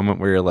flash moment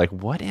where you're like,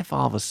 what if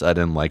all of a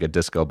sudden like a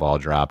disco ball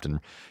dropped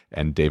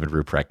and David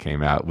Ruprecht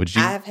came out? Would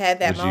you? I've had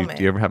that moment.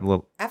 Do you ever have a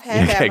little? I've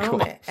had that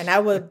moment. And I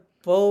would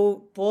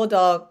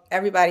bulldog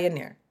everybody in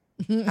there.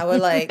 I would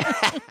like,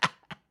 I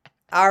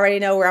already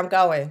know where I'm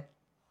going.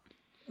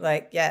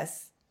 Like,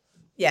 yes.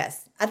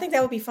 I think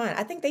that would be fun.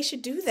 I think they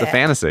should do that. It's a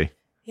fantasy.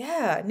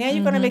 Yeah. Now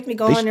you're going to make me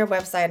go on their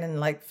website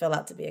and like fill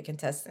out to be a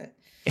contestant.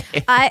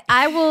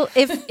 I will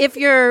if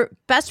your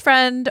best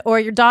friend or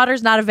your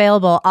daughter's not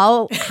available,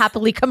 I'll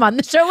happily come on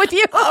the show with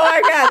you. Oh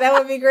my God, that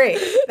would be great.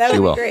 That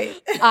would be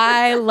great.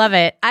 I love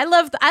it. I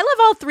love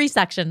all three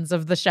sections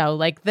of the show.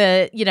 Like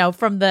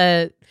from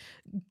the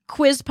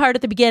quiz part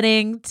at the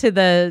beginning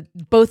to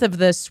both of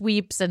the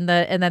sweeps and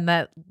then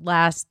that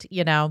last,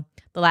 the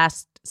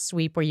last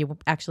sweep where you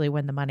actually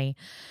win the money.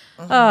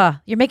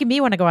 You're making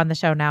me want to go on the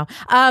show now.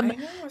 I know,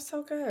 it's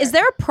so good. Is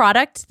there a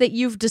product that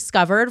you've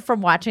discovered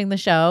from watching the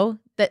show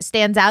that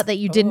stands out that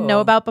you didn't know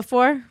about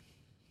before?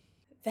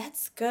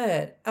 That's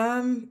good.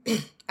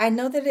 I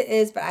know that it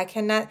is, but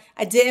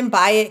I didn't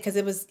buy it because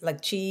it was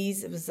like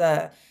cheese. It was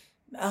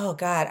oh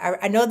God.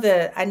 I know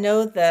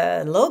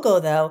the logo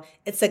though.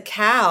 It's a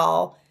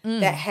cow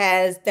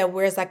that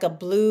wears like a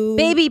blue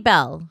Baby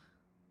Bell.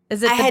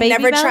 Is it the Baby Bell? I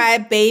had never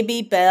tried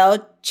Baby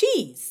Bell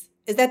cheese.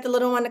 Is that the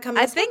little one that comes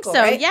in I think circle,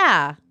 so, right?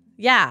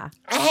 Yeah.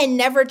 I had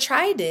never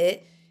tried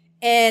it.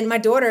 And my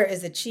daughter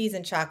is a cheese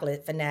and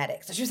chocolate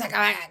fanatic. So she was like,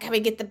 can we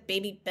get the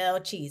Baby Bell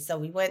cheese? So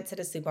we went to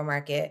the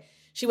supermarket.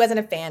 She wasn't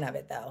a fan of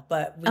it though,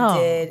 but we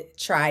did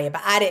try it.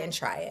 But I didn't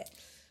try it.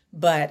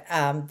 But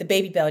the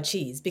Baby Bell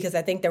cheese, because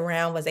I think the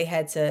round was you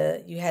had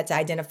to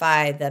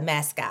identify the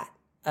mascot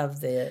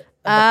of the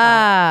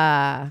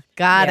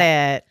got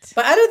it.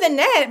 But other than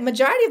that,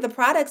 majority of the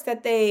products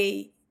that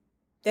they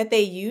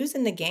use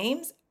in the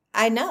games,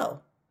 I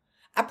know.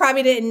 I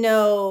probably didn't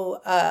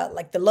know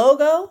like the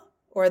logo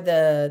or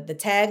the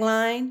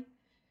tagline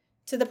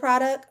to the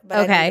product,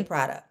 but I knew the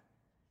product.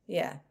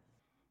 Yeah.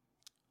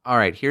 All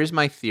right, here's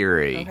my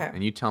theory,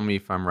 and you tell me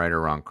if I'm right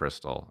or wrong,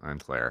 Crystal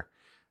and Claire.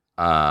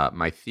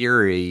 My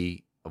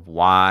theory of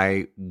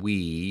why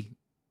we,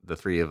 the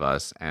three of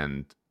us,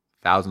 and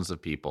thousands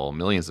of people,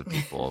 millions of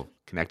people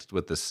connected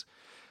with this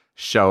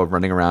show of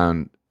running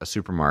around a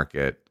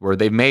supermarket, where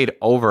they've made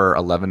over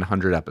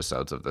 1,100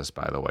 episodes of this,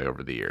 by the way,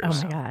 over the years.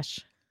 Oh my gosh.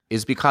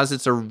 Is because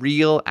it's a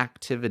real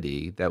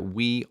activity that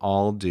we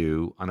all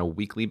do on a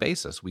weekly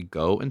basis. We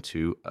go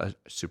into a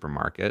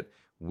supermarket,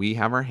 we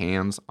have our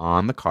hands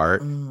on the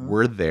cart,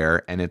 we're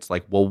there, and it's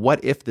like, well,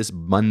 what if this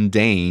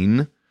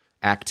mundane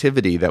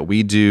activity that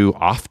we do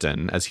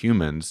often as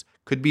humans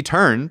could be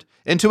turned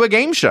into a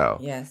game show.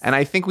 Yes. And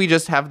I think we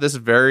just have this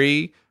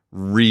very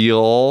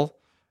real,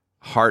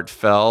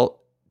 heartfelt,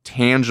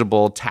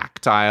 tangible,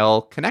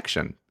 tactile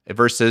connection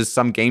versus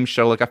some game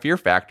show like a Fear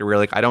Factor where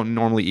like, I don't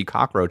normally eat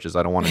cockroaches.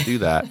 I don't want to do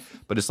that.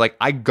 But it's like,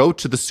 I go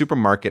to the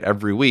supermarket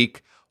every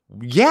week.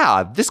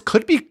 Yeah, this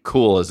could be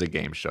cool as a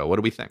game show. What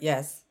do we think?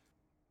 Yes,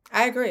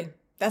 I agree.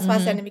 That's why I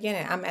said in the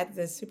beginning, I'm at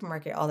the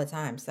supermarket all the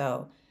time.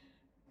 So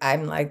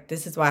I'm like,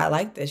 this is why I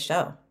like this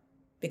show,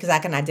 because I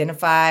can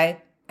identify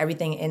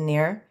everything in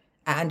there.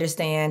 I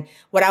understand.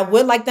 What I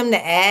would like them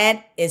to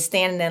add is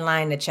standing in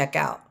line to check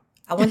out.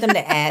 I want them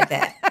to add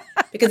that.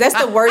 Because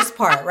that's the worst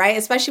part, right?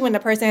 Especially when the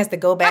person has to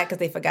go back because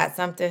they forgot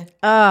something.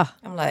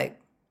 I'm like,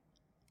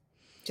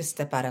 just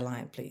step out of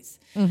line, please.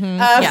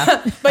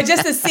 But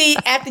just to see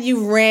after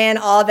you ran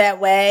all that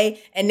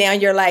way and now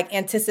you're like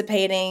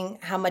anticipating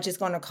how much it's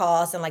going to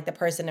cost, and like the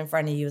person in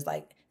front of you is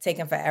like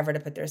taking forever to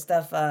put their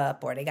stuff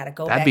up, or they got to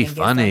go back and get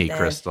something. That'd be funny,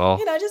 Crystal.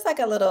 You know, just like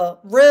a little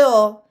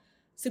real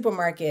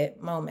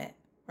supermarket moment,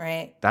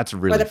 right? That's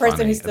really funny. Or the person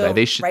funny. who still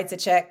writes a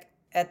check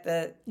at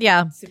the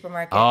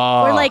supermarket.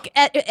 Or like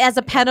as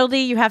a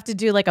penalty, you have to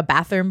do like a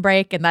bathroom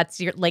break, and that's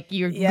your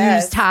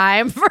lose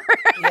time for.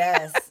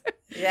 Yes.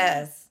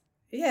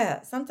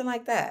 Yeah, something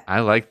like that.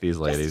 I like these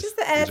ladies. Just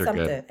to add these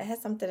something. Good. Add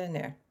something in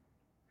there.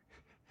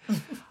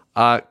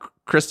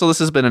 Crystal, this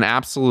has been an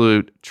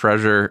absolute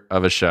treasure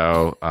of a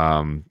show,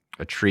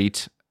 a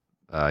treat.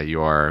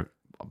 You are,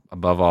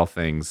 above all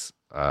things,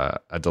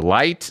 a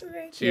delight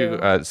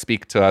to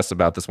speak to us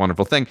about this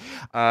wonderful thing.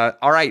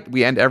 All right,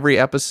 we end every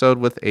episode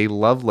with a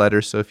love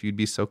letter, so if you'd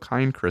be so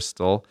kind,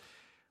 Crystal,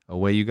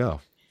 away you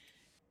go.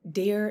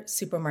 Dear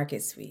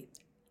Supermarket Sweet,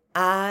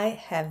 I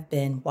have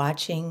been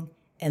watching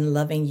and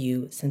loving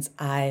you since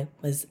I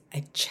was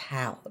a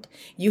child.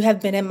 You have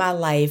been in my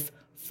life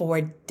for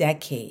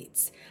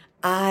decades.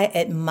 I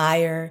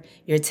admire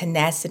your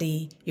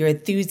tenacity, your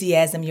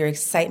enthusiasm, your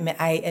excitement.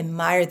 I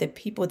admire the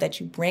people that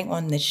you bring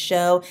on the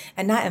show,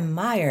 and I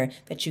admire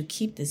that you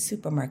keep the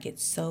supermarket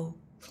so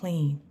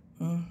clean.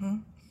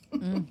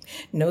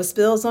 No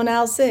spills on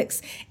aisle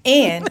 6.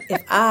 And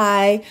if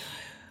I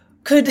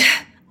could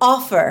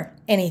offer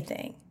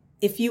anything,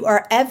 if you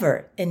are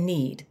ever in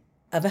need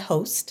of a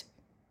host,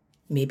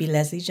 maybe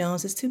Leslie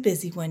Jones is too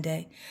busy one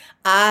day,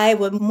 I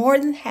would more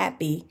than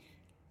happy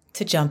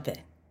to jump in.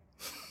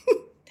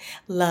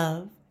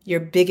 Love,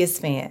 your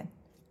biggest fan,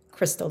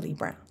 Crystal Lee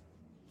Brown.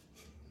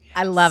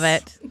 I love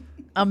it.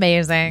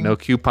 Amazing. No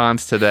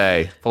coupons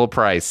today. Full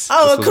price.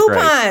 Oh,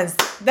 coupons.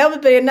 Great. That would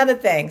be another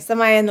thing.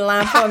 Somebody in the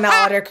line pulling out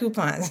all their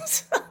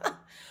coupons.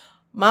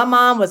 My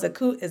mom is a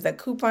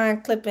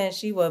coupon clipping.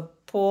 She would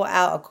pull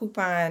out a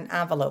coupon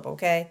envelope,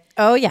 okay?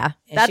 Oh, yeah.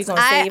 And she's going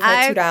to save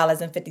her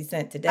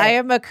 $2.50 today. I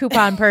am a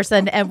coupon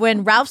person. And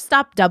when Ralph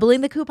stopped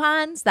doubling the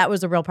coupons, that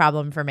was a real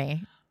problem for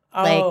me.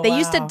 They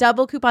used to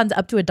double coupons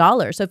up to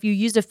 $1. So if you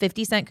used a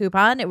 50-cent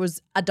coupon, it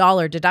was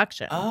 $1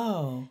 deduction.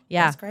 Oh,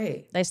 yeah. That's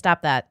great. They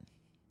stopped that,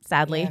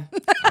 sadly. Yeah.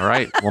 All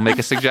right. We'll make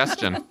a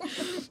suggestion.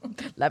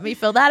 Let me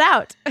fill that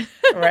out.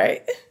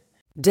 Right.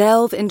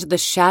 Delve into the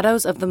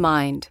shadows of the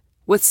mind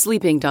with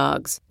Sleeping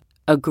Dogs,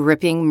 a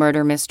gripping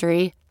murder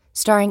mystery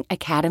starring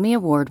Academy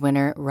Award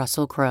winner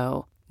Russell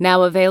Crowe.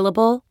 Now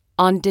available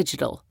on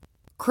digital.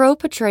 Crowe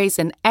portrays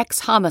an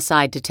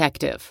ex-homicide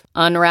detective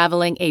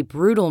unraveling a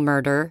brutal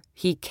murder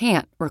he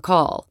can't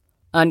recall.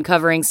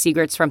 Uncovering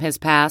secrets from his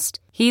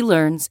past, he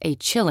learns a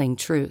chilling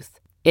truth.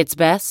 It's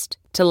best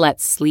to let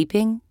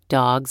sleeping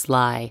dogs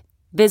lie.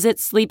 Visit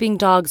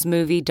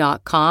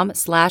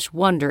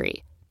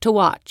sleepingdogsmovie.com/Wondery to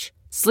watch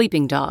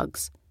Sleeping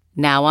Dogs,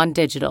 now on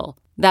digital.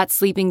 That's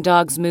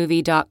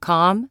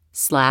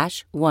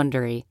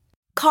sleepingdogsmovie.com/Wondery.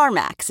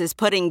 CarMax is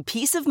putting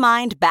peace of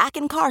mind back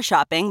in car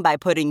shopping by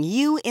putting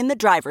you in the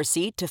driver's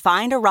seat to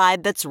find a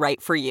ride that's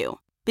right for you.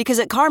 Because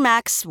at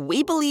CarMax,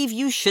 we believe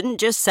you shouldn't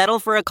just settle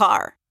for a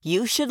car.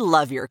 You should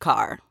love your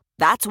car.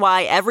 That's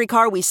why every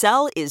car we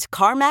sell is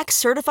CarMax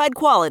certified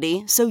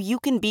quality, so you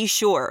can be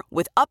sure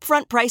with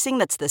upfront pricing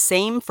that's the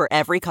same for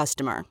every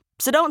customer.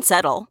 So don't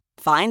settle.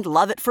 Find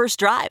love at first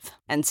drive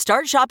and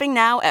start shopping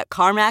now at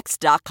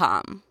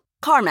CarMax.com.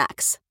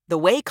 CarMax, the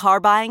way car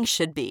buying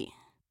should be.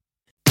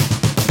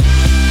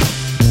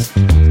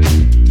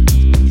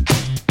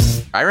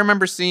 I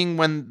remember seeing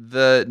when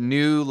the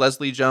new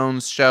Leslie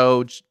Jones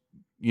show,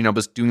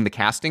 was doing the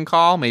casting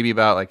call, maybe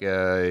about like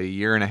a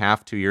year and a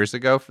half, 2 years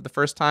ago for the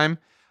first time.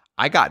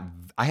 I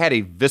had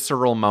a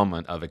visceral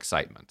moment of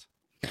excitement.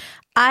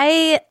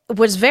 I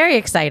was very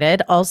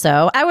excited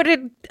also. I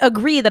would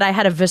agree that I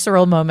had a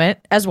visceral moment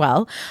as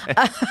well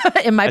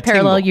in my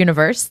parallel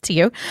universe to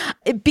you,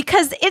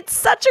 because it's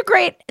such a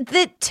great,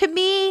 to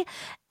me,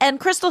 and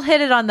Crystal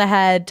hit it on the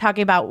head,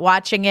 talking about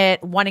watching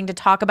it, wanting to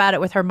talk about it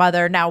with her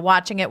mother, now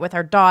watching it with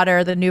her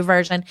daughter, the new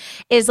version,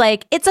 is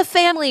like, it's a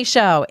family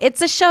show.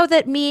 It's a show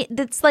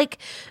that's like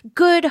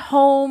good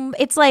home.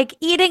 It's like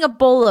eating a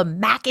bowl of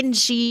mac and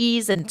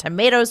cheese and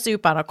tomato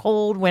soup on a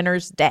cold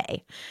winter's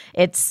day.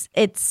 It's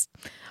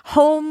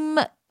home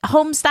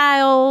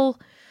style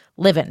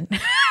living.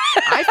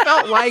 I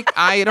felt like,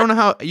 I don't know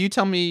how, you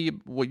tell me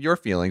what your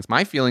feelings.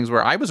 My feelings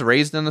were I was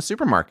raised in the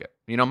supermarket.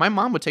 You know, my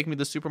mom would take me to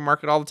the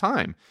supermarket all the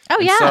time. Oh,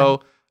 and yeah.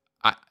 So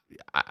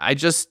I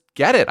just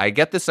get it. I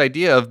get this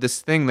idea of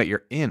this thing that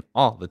you're in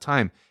all the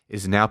time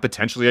is now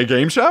potentially a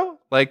game show.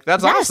 Like,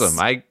 that's awesome.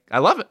 I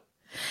love it.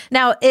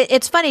 Now,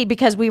 it's funny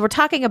because we were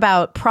talking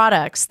about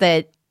products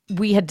that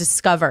we had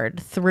discovered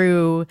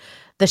through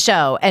the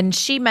show. And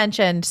she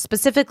mentioned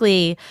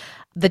specifically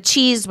the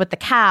cheese with the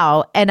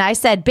cow. And I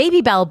said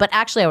Baby Bell, but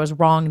actually I was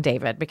wrong,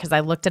 David, because I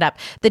looked it up.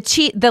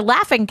 The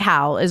Laughing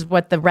Cow is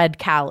what the red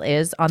cow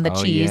is on the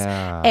cheese.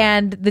 Yeah.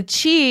 And the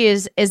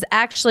cheese is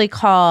actually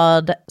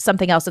called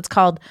something else. It's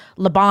called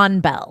Le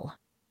Bon Bell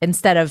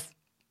instead of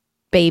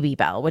Baby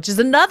Bell, which is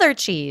another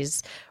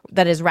cheese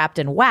that is wrapped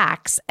in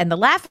wax. And the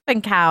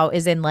Laughing Cow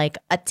is in like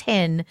a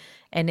tin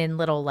and in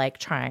little like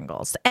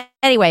triangles.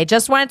 Anyway,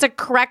 just wanted to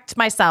correct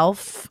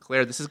myself.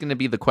 Claire, this is going to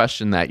be the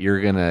question that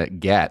you're going to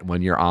get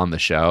when you're on the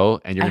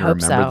show, and you're going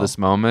to remember this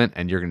moment,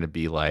 and you're going to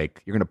be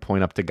like, you're going to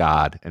point up to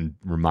God and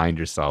remind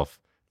yourself,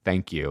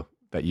 thank you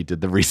that you did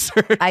the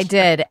research. I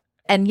did.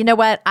 And you know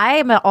what? I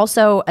am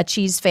also a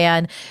cheese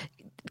fan.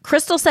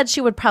 Crystal said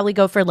she would probably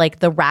go for like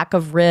the rack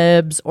of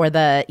ribs or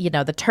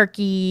the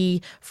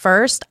turkey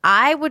first.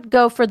 I would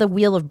go for the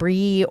wheel of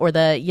brie or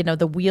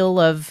the wheel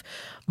of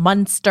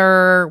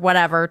Munster,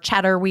 whatever,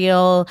 cheddar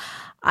wheel.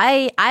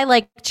 I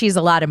like cheese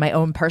a lot in my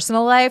own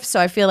personal life, so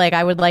I feel like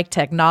I would like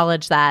to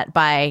acknowledge that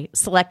by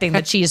selecting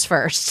the cheese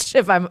first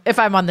if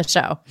I'm on the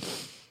show.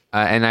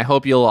 And I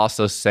hope you'll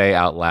also say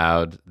out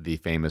loud the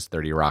famous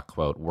 30 Rock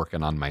quote,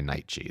 "Working on my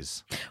night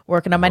cheese."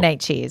 Working on my night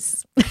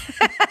cheese.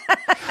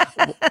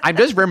 I'm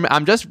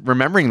just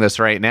remembering this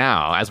right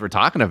now as we're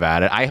talking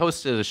about it. I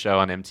hosted a show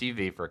on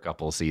MTV for a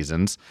couple of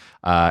seasons,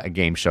 a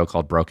game show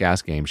called Broke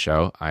Ass Game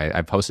Show.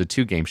 I've hosted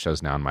 2 game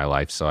shows now in my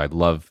life, so I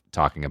love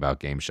talking about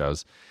game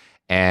shows.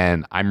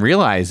 And I'm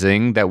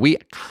realizing that we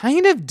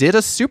kind of did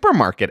a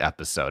supermarket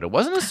episode. It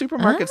wasn't a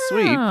supermarket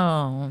sweep,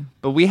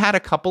 but we had a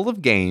couple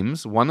of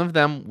games. One of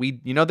them,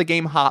 the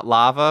game Hot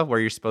Lava, where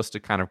you're supposed to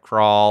kind of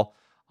crawl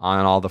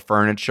on all the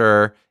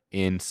furniture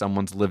in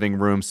someone's living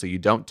room so you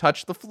don't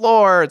touch the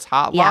floor. It's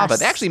hot lava.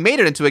 They actually made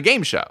it into a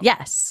game show.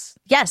 Yes.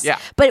 Yeah.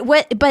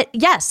 But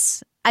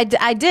yes,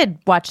 I did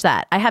watch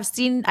that.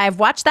 I've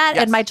watched that,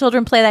 and my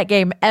children play that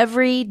game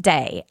every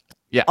day.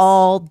 Yes.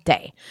 All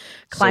day.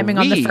 Climbing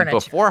on the furniture.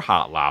 Before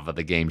Hot Lava,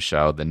 the game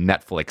show, the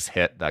Netflix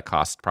hit that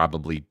cost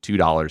probably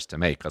 $2 to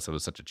make because it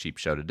was such a cheap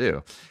show to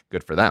do.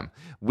 Good for them.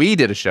 We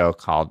did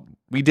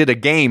a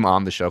game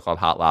on the show called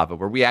Hot Lava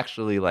where we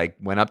actually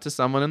went up to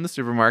someone in the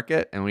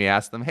supermarket and we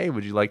asked them, hey,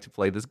 would you like to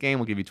play this game?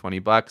 We'll give you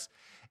 $20.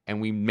 And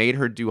we made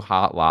her do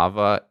Hot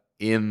Lava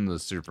in the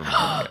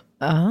supermarket.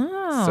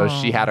 Oh. So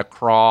she had to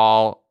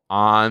crawl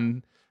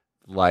on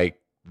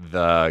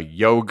the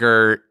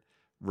yogurt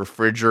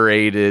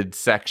refrigerated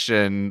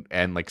section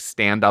and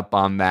stand up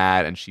on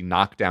that, and she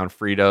knocked down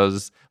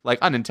Fritos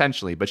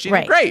unintentionally, but she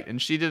did great,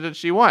 and she did it.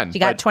 She won. She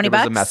got $20. It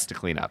was a mess to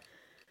clean up.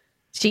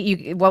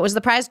 What was the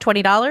prize?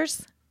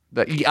 $20.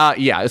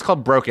 Yeah, it's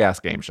called Broke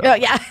Ass Game Show. Oh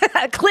yeah,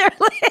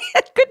 clearly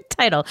good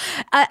title.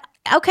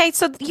 Okay,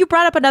 so you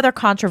brought up another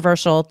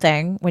controversial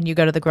thing when you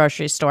go to the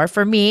grocery store.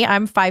 For me,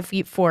 I'm 5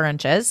 feet 4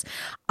 inches.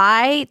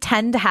 I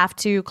tend to have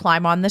to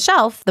climb on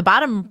the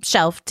bottom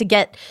shelf to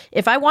get,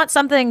 if I want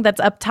something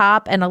that's up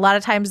top, and a lot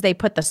of times they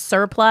put the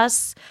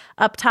surplus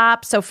up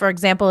top. So for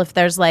example, if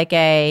there's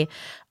a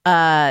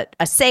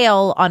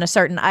sale on a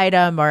certain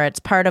item, or it's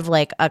part of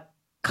a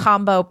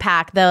combo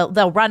pack,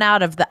 they'll run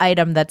out of the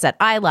item that's at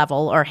eye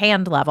level or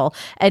hand level,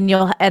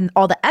 and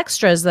all the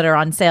extras that are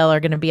on sale are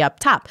going to be up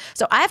top.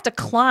 So I have to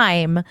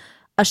climb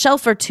a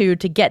shelf or two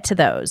to get to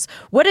those.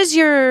 What is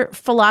your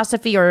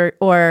philosophy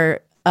or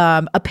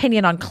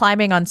opinion on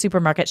climbing on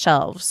supermarket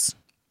shelves?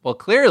 Well,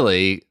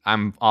 clearly,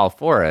 I'm all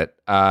for it.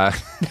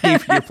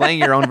 You're playing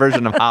your own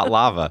version of Hot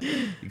Lava,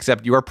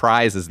 except your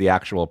prize is the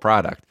actual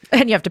product.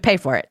 And you have to pay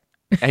for it.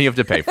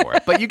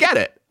 But you get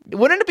it.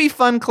 Wouldn't it be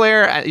fun,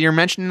 Claire? You're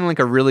mentioning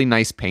a really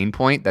nice pain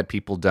point that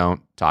people don't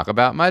talk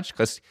about much,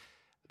 because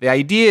the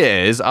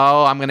idea is,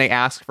 I'm going to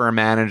ask for a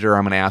manager,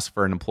 I'm going to ask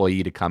for an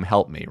employee to come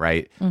help me,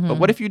 right? Mm-hmm. But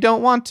what if you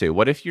don't want to?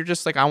 What if you're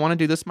just I want to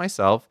do this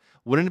myself?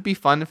 Wouldn't it be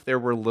fun if there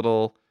were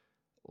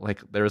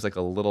there was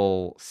a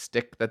little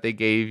stick that they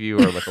gave you,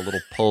 or a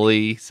little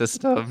pulley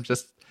system,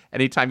 just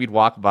anytime you'd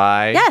walk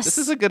by? Yes. This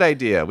is a good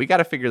idea. We got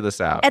to figure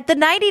this out. At the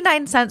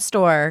 99-cent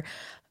store,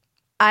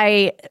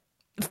 I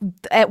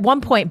at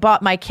one point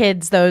bought my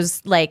kids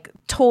those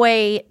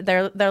toy,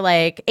 they're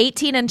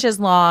 18 inches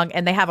long,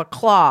 and they have a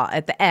claw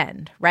at the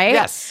end, right?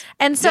 Yes.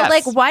 And so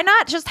why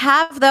not just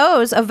have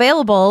those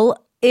available?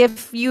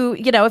 If you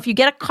get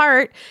a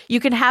cart, you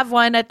can have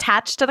one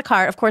attached to the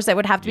cart. Of course, it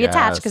would have to be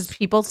attached because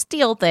people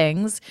steal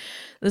things.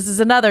 This is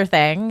another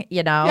thing,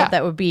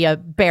 that would be a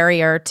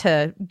barrier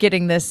to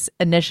getting this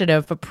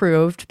initiative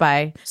approved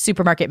by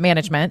supermarket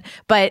management.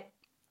 But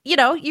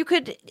you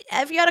could,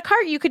 if you had a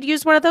cart, you could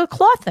use one of those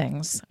claw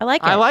things. I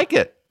like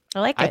it. I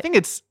like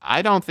it.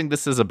 I don't think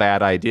this is a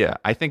bad idea.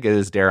 I think it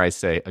is, dare I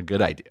say, a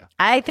good idea.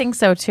 I think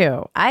so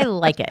too. I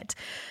like it.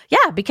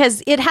 Yeah,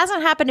 because it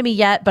hasn't happened to me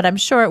yet, but I'm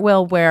sure it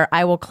will, where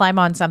I will climb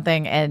on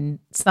something and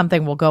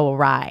something will go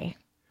awry.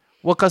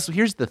 Well, because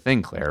here's the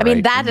thing, Claire. I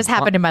mean, that has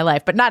happened in my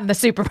life, but not in the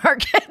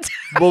supermarket.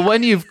 Well,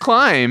 when you've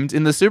climbed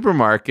in the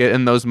supermarket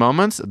in those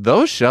moments,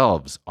 those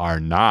shelves are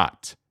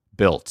not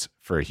built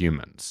for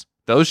humans.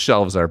 Those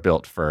shelves are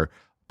built for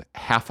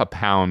half a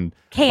pound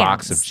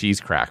box of cheese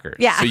crackers.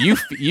 Yeah. So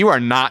you are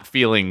not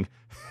feeling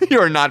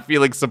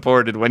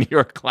supported when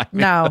you're climbing.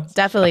 No,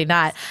 definitely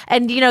not.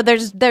 And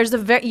there's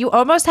you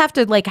almost have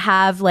to like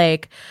have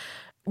like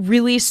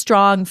really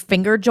strong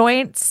finger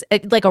joints,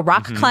 like a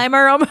rock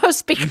climber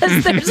almost,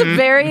 because there's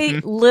very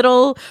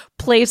little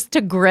place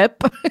to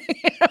grip.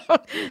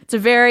 It's a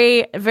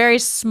very, very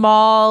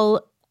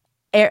small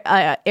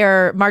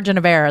air margin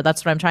of error.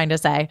 That's what I'm trying to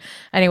say.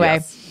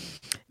 Anyway,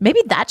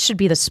 maybe that should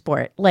be the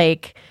sport.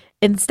 Like,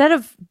 instead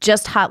of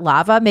just hot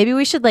lava, maybe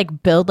we should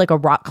like build like a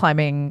rock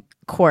climbing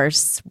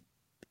course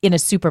in a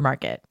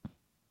supermarket.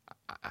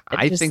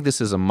 I think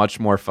this is a much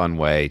more fun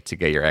way to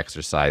get your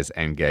exercise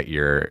and get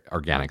your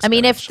organic spinach. I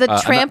mean, if the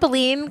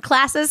trampoline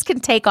classes can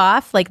take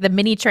off, like the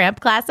mini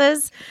tramp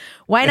classes,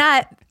 why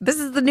not? This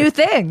is the new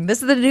thing.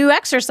 This is the new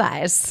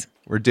exercise.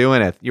 We're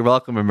doing it. You're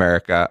welcome,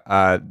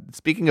 America.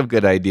 Speaking of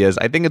good ideas,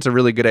 I think it's a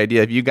really good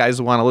idea if you guys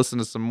want to listen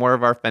to some more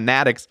of our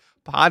Fanatics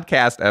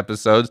podcast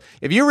episodes.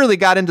 If you really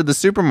got into the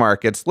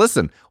supermarkets,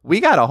 listen, we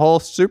got a whole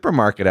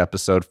supermarket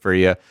episode for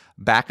you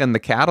back in the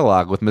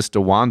catalog with Miss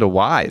DeWanda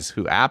Wise,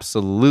 who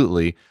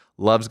absolutely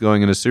loves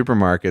going into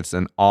supermarkets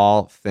and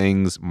all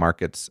things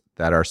markets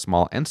that are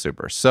small and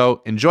super.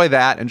 So enjoy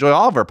that. Enjoy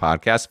all of our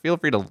podcasts. Feel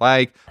free to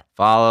like,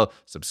 follow,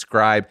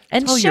 subscribe,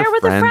 and tell share your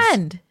with friends. a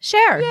friend.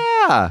 Share.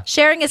 Yeah.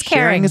 Sharing is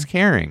caring. Sharing is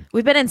caring.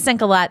 We've been in sync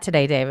a lot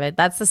today, David.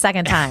 That's the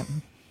second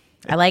time.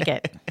 I like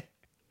it.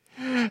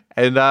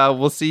 And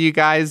we'll see you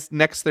guys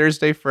next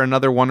Thursday for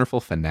another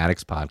wonderful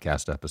Fanatics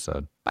podcast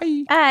episode.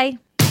 Bye. Bye.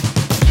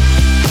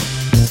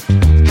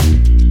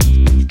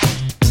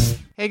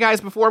 Hey guys,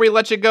 before we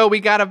let you go,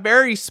 we got a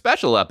very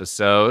special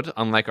episode,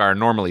 unlike our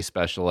normally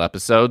special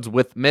episodes,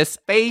 with Miss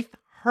Faith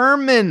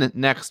Herman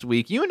next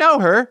week. You know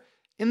her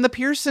in the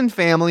Pearson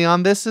family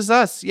on This Is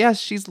Us. Yes,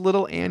 she's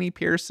little Annie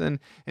Pearson,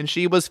 and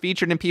she was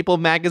featured in People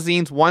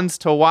Magazine's Ones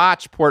to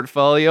Watch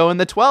portfolio in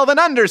the 12 and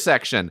under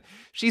section.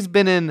 She's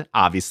been in,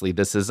 obviously,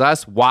 This Is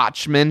Us,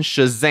 Watchmen,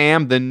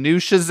 Shazam, the new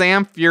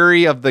Shazam,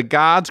 Fury of the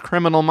Gods,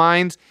 Criminal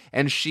Minds,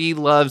 and she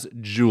loves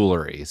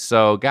jewelry.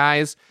 So,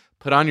 guys,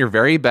 put on your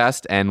very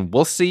best, and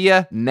we'll see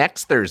you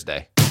next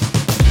Thursday.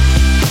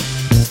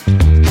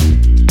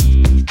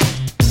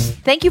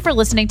 Thank you for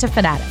listening to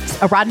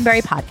Fanatics, a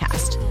Roddenberry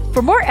podcast.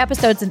 For more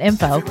episodes and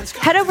info,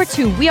 head over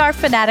to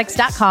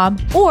wearefanatics.com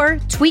or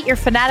tweet your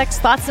Fanatics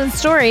thoughts and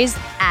stories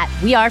at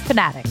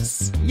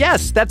wearefanatics.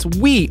 Yes, that's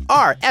We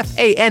Are,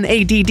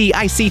 FANADDICTS.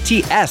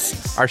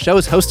 Our show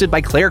is hosted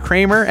by Claire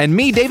Kramer and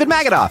me, David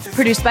Magadoff.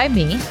 Produced by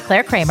me,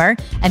 Claire Kramer,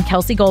 and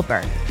Kelsey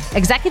Goldberg.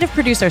 Executive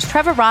producers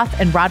Trevor Roth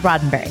and Rod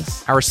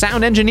Roddenberry. Our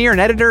sound engineer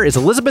and editor is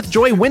Elizabeth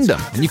Joy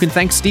Wyndham, and you can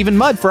thank Stephen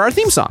Mudd for our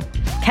theme song.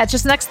 Catch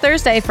us next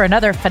Thursday for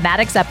another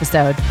Fanatics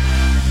episode.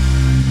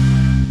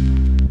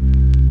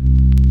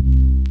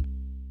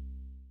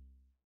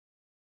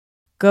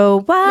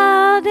 Go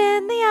wild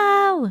in the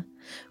aisle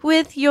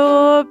with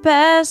your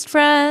best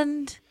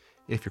friend.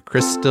 If you're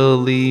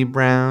crystally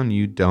brown,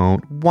 you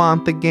don't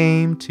want the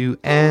game to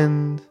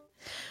end.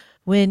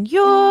 When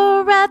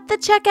you're at the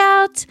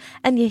checkout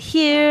and you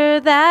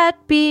hear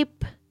that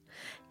beep,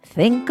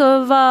 think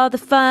of all the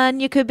fun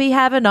you could be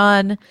having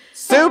on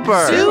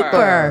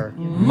Super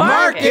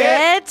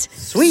Market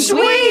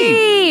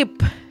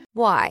Sweep.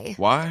 Why?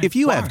 If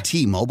you have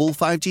T-Mobile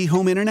 5G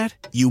home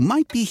internet, you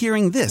might be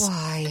hearing this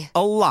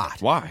a lot.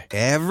 Why?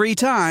 Every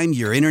time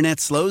your internet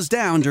slows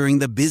down during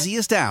the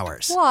busiest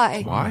hours.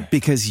 Why?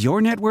 Because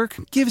your network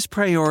gives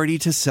priority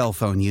to cell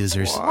phone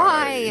users.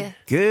 Why?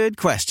 Good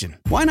question.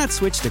 Why not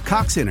switch to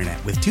Cox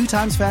Internet with 2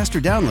 times faster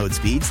download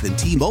speeds than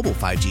T-Mobile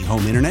 5G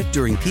home internet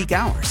during peak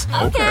hours?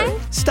 Okay.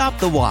 Stop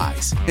the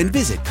whys and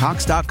visit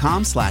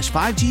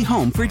cox.com/5G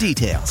home for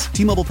details.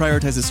 T-Mobile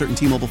prioritizes certain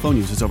T-Mobile phone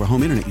users over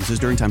home internet users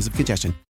during times of congestion.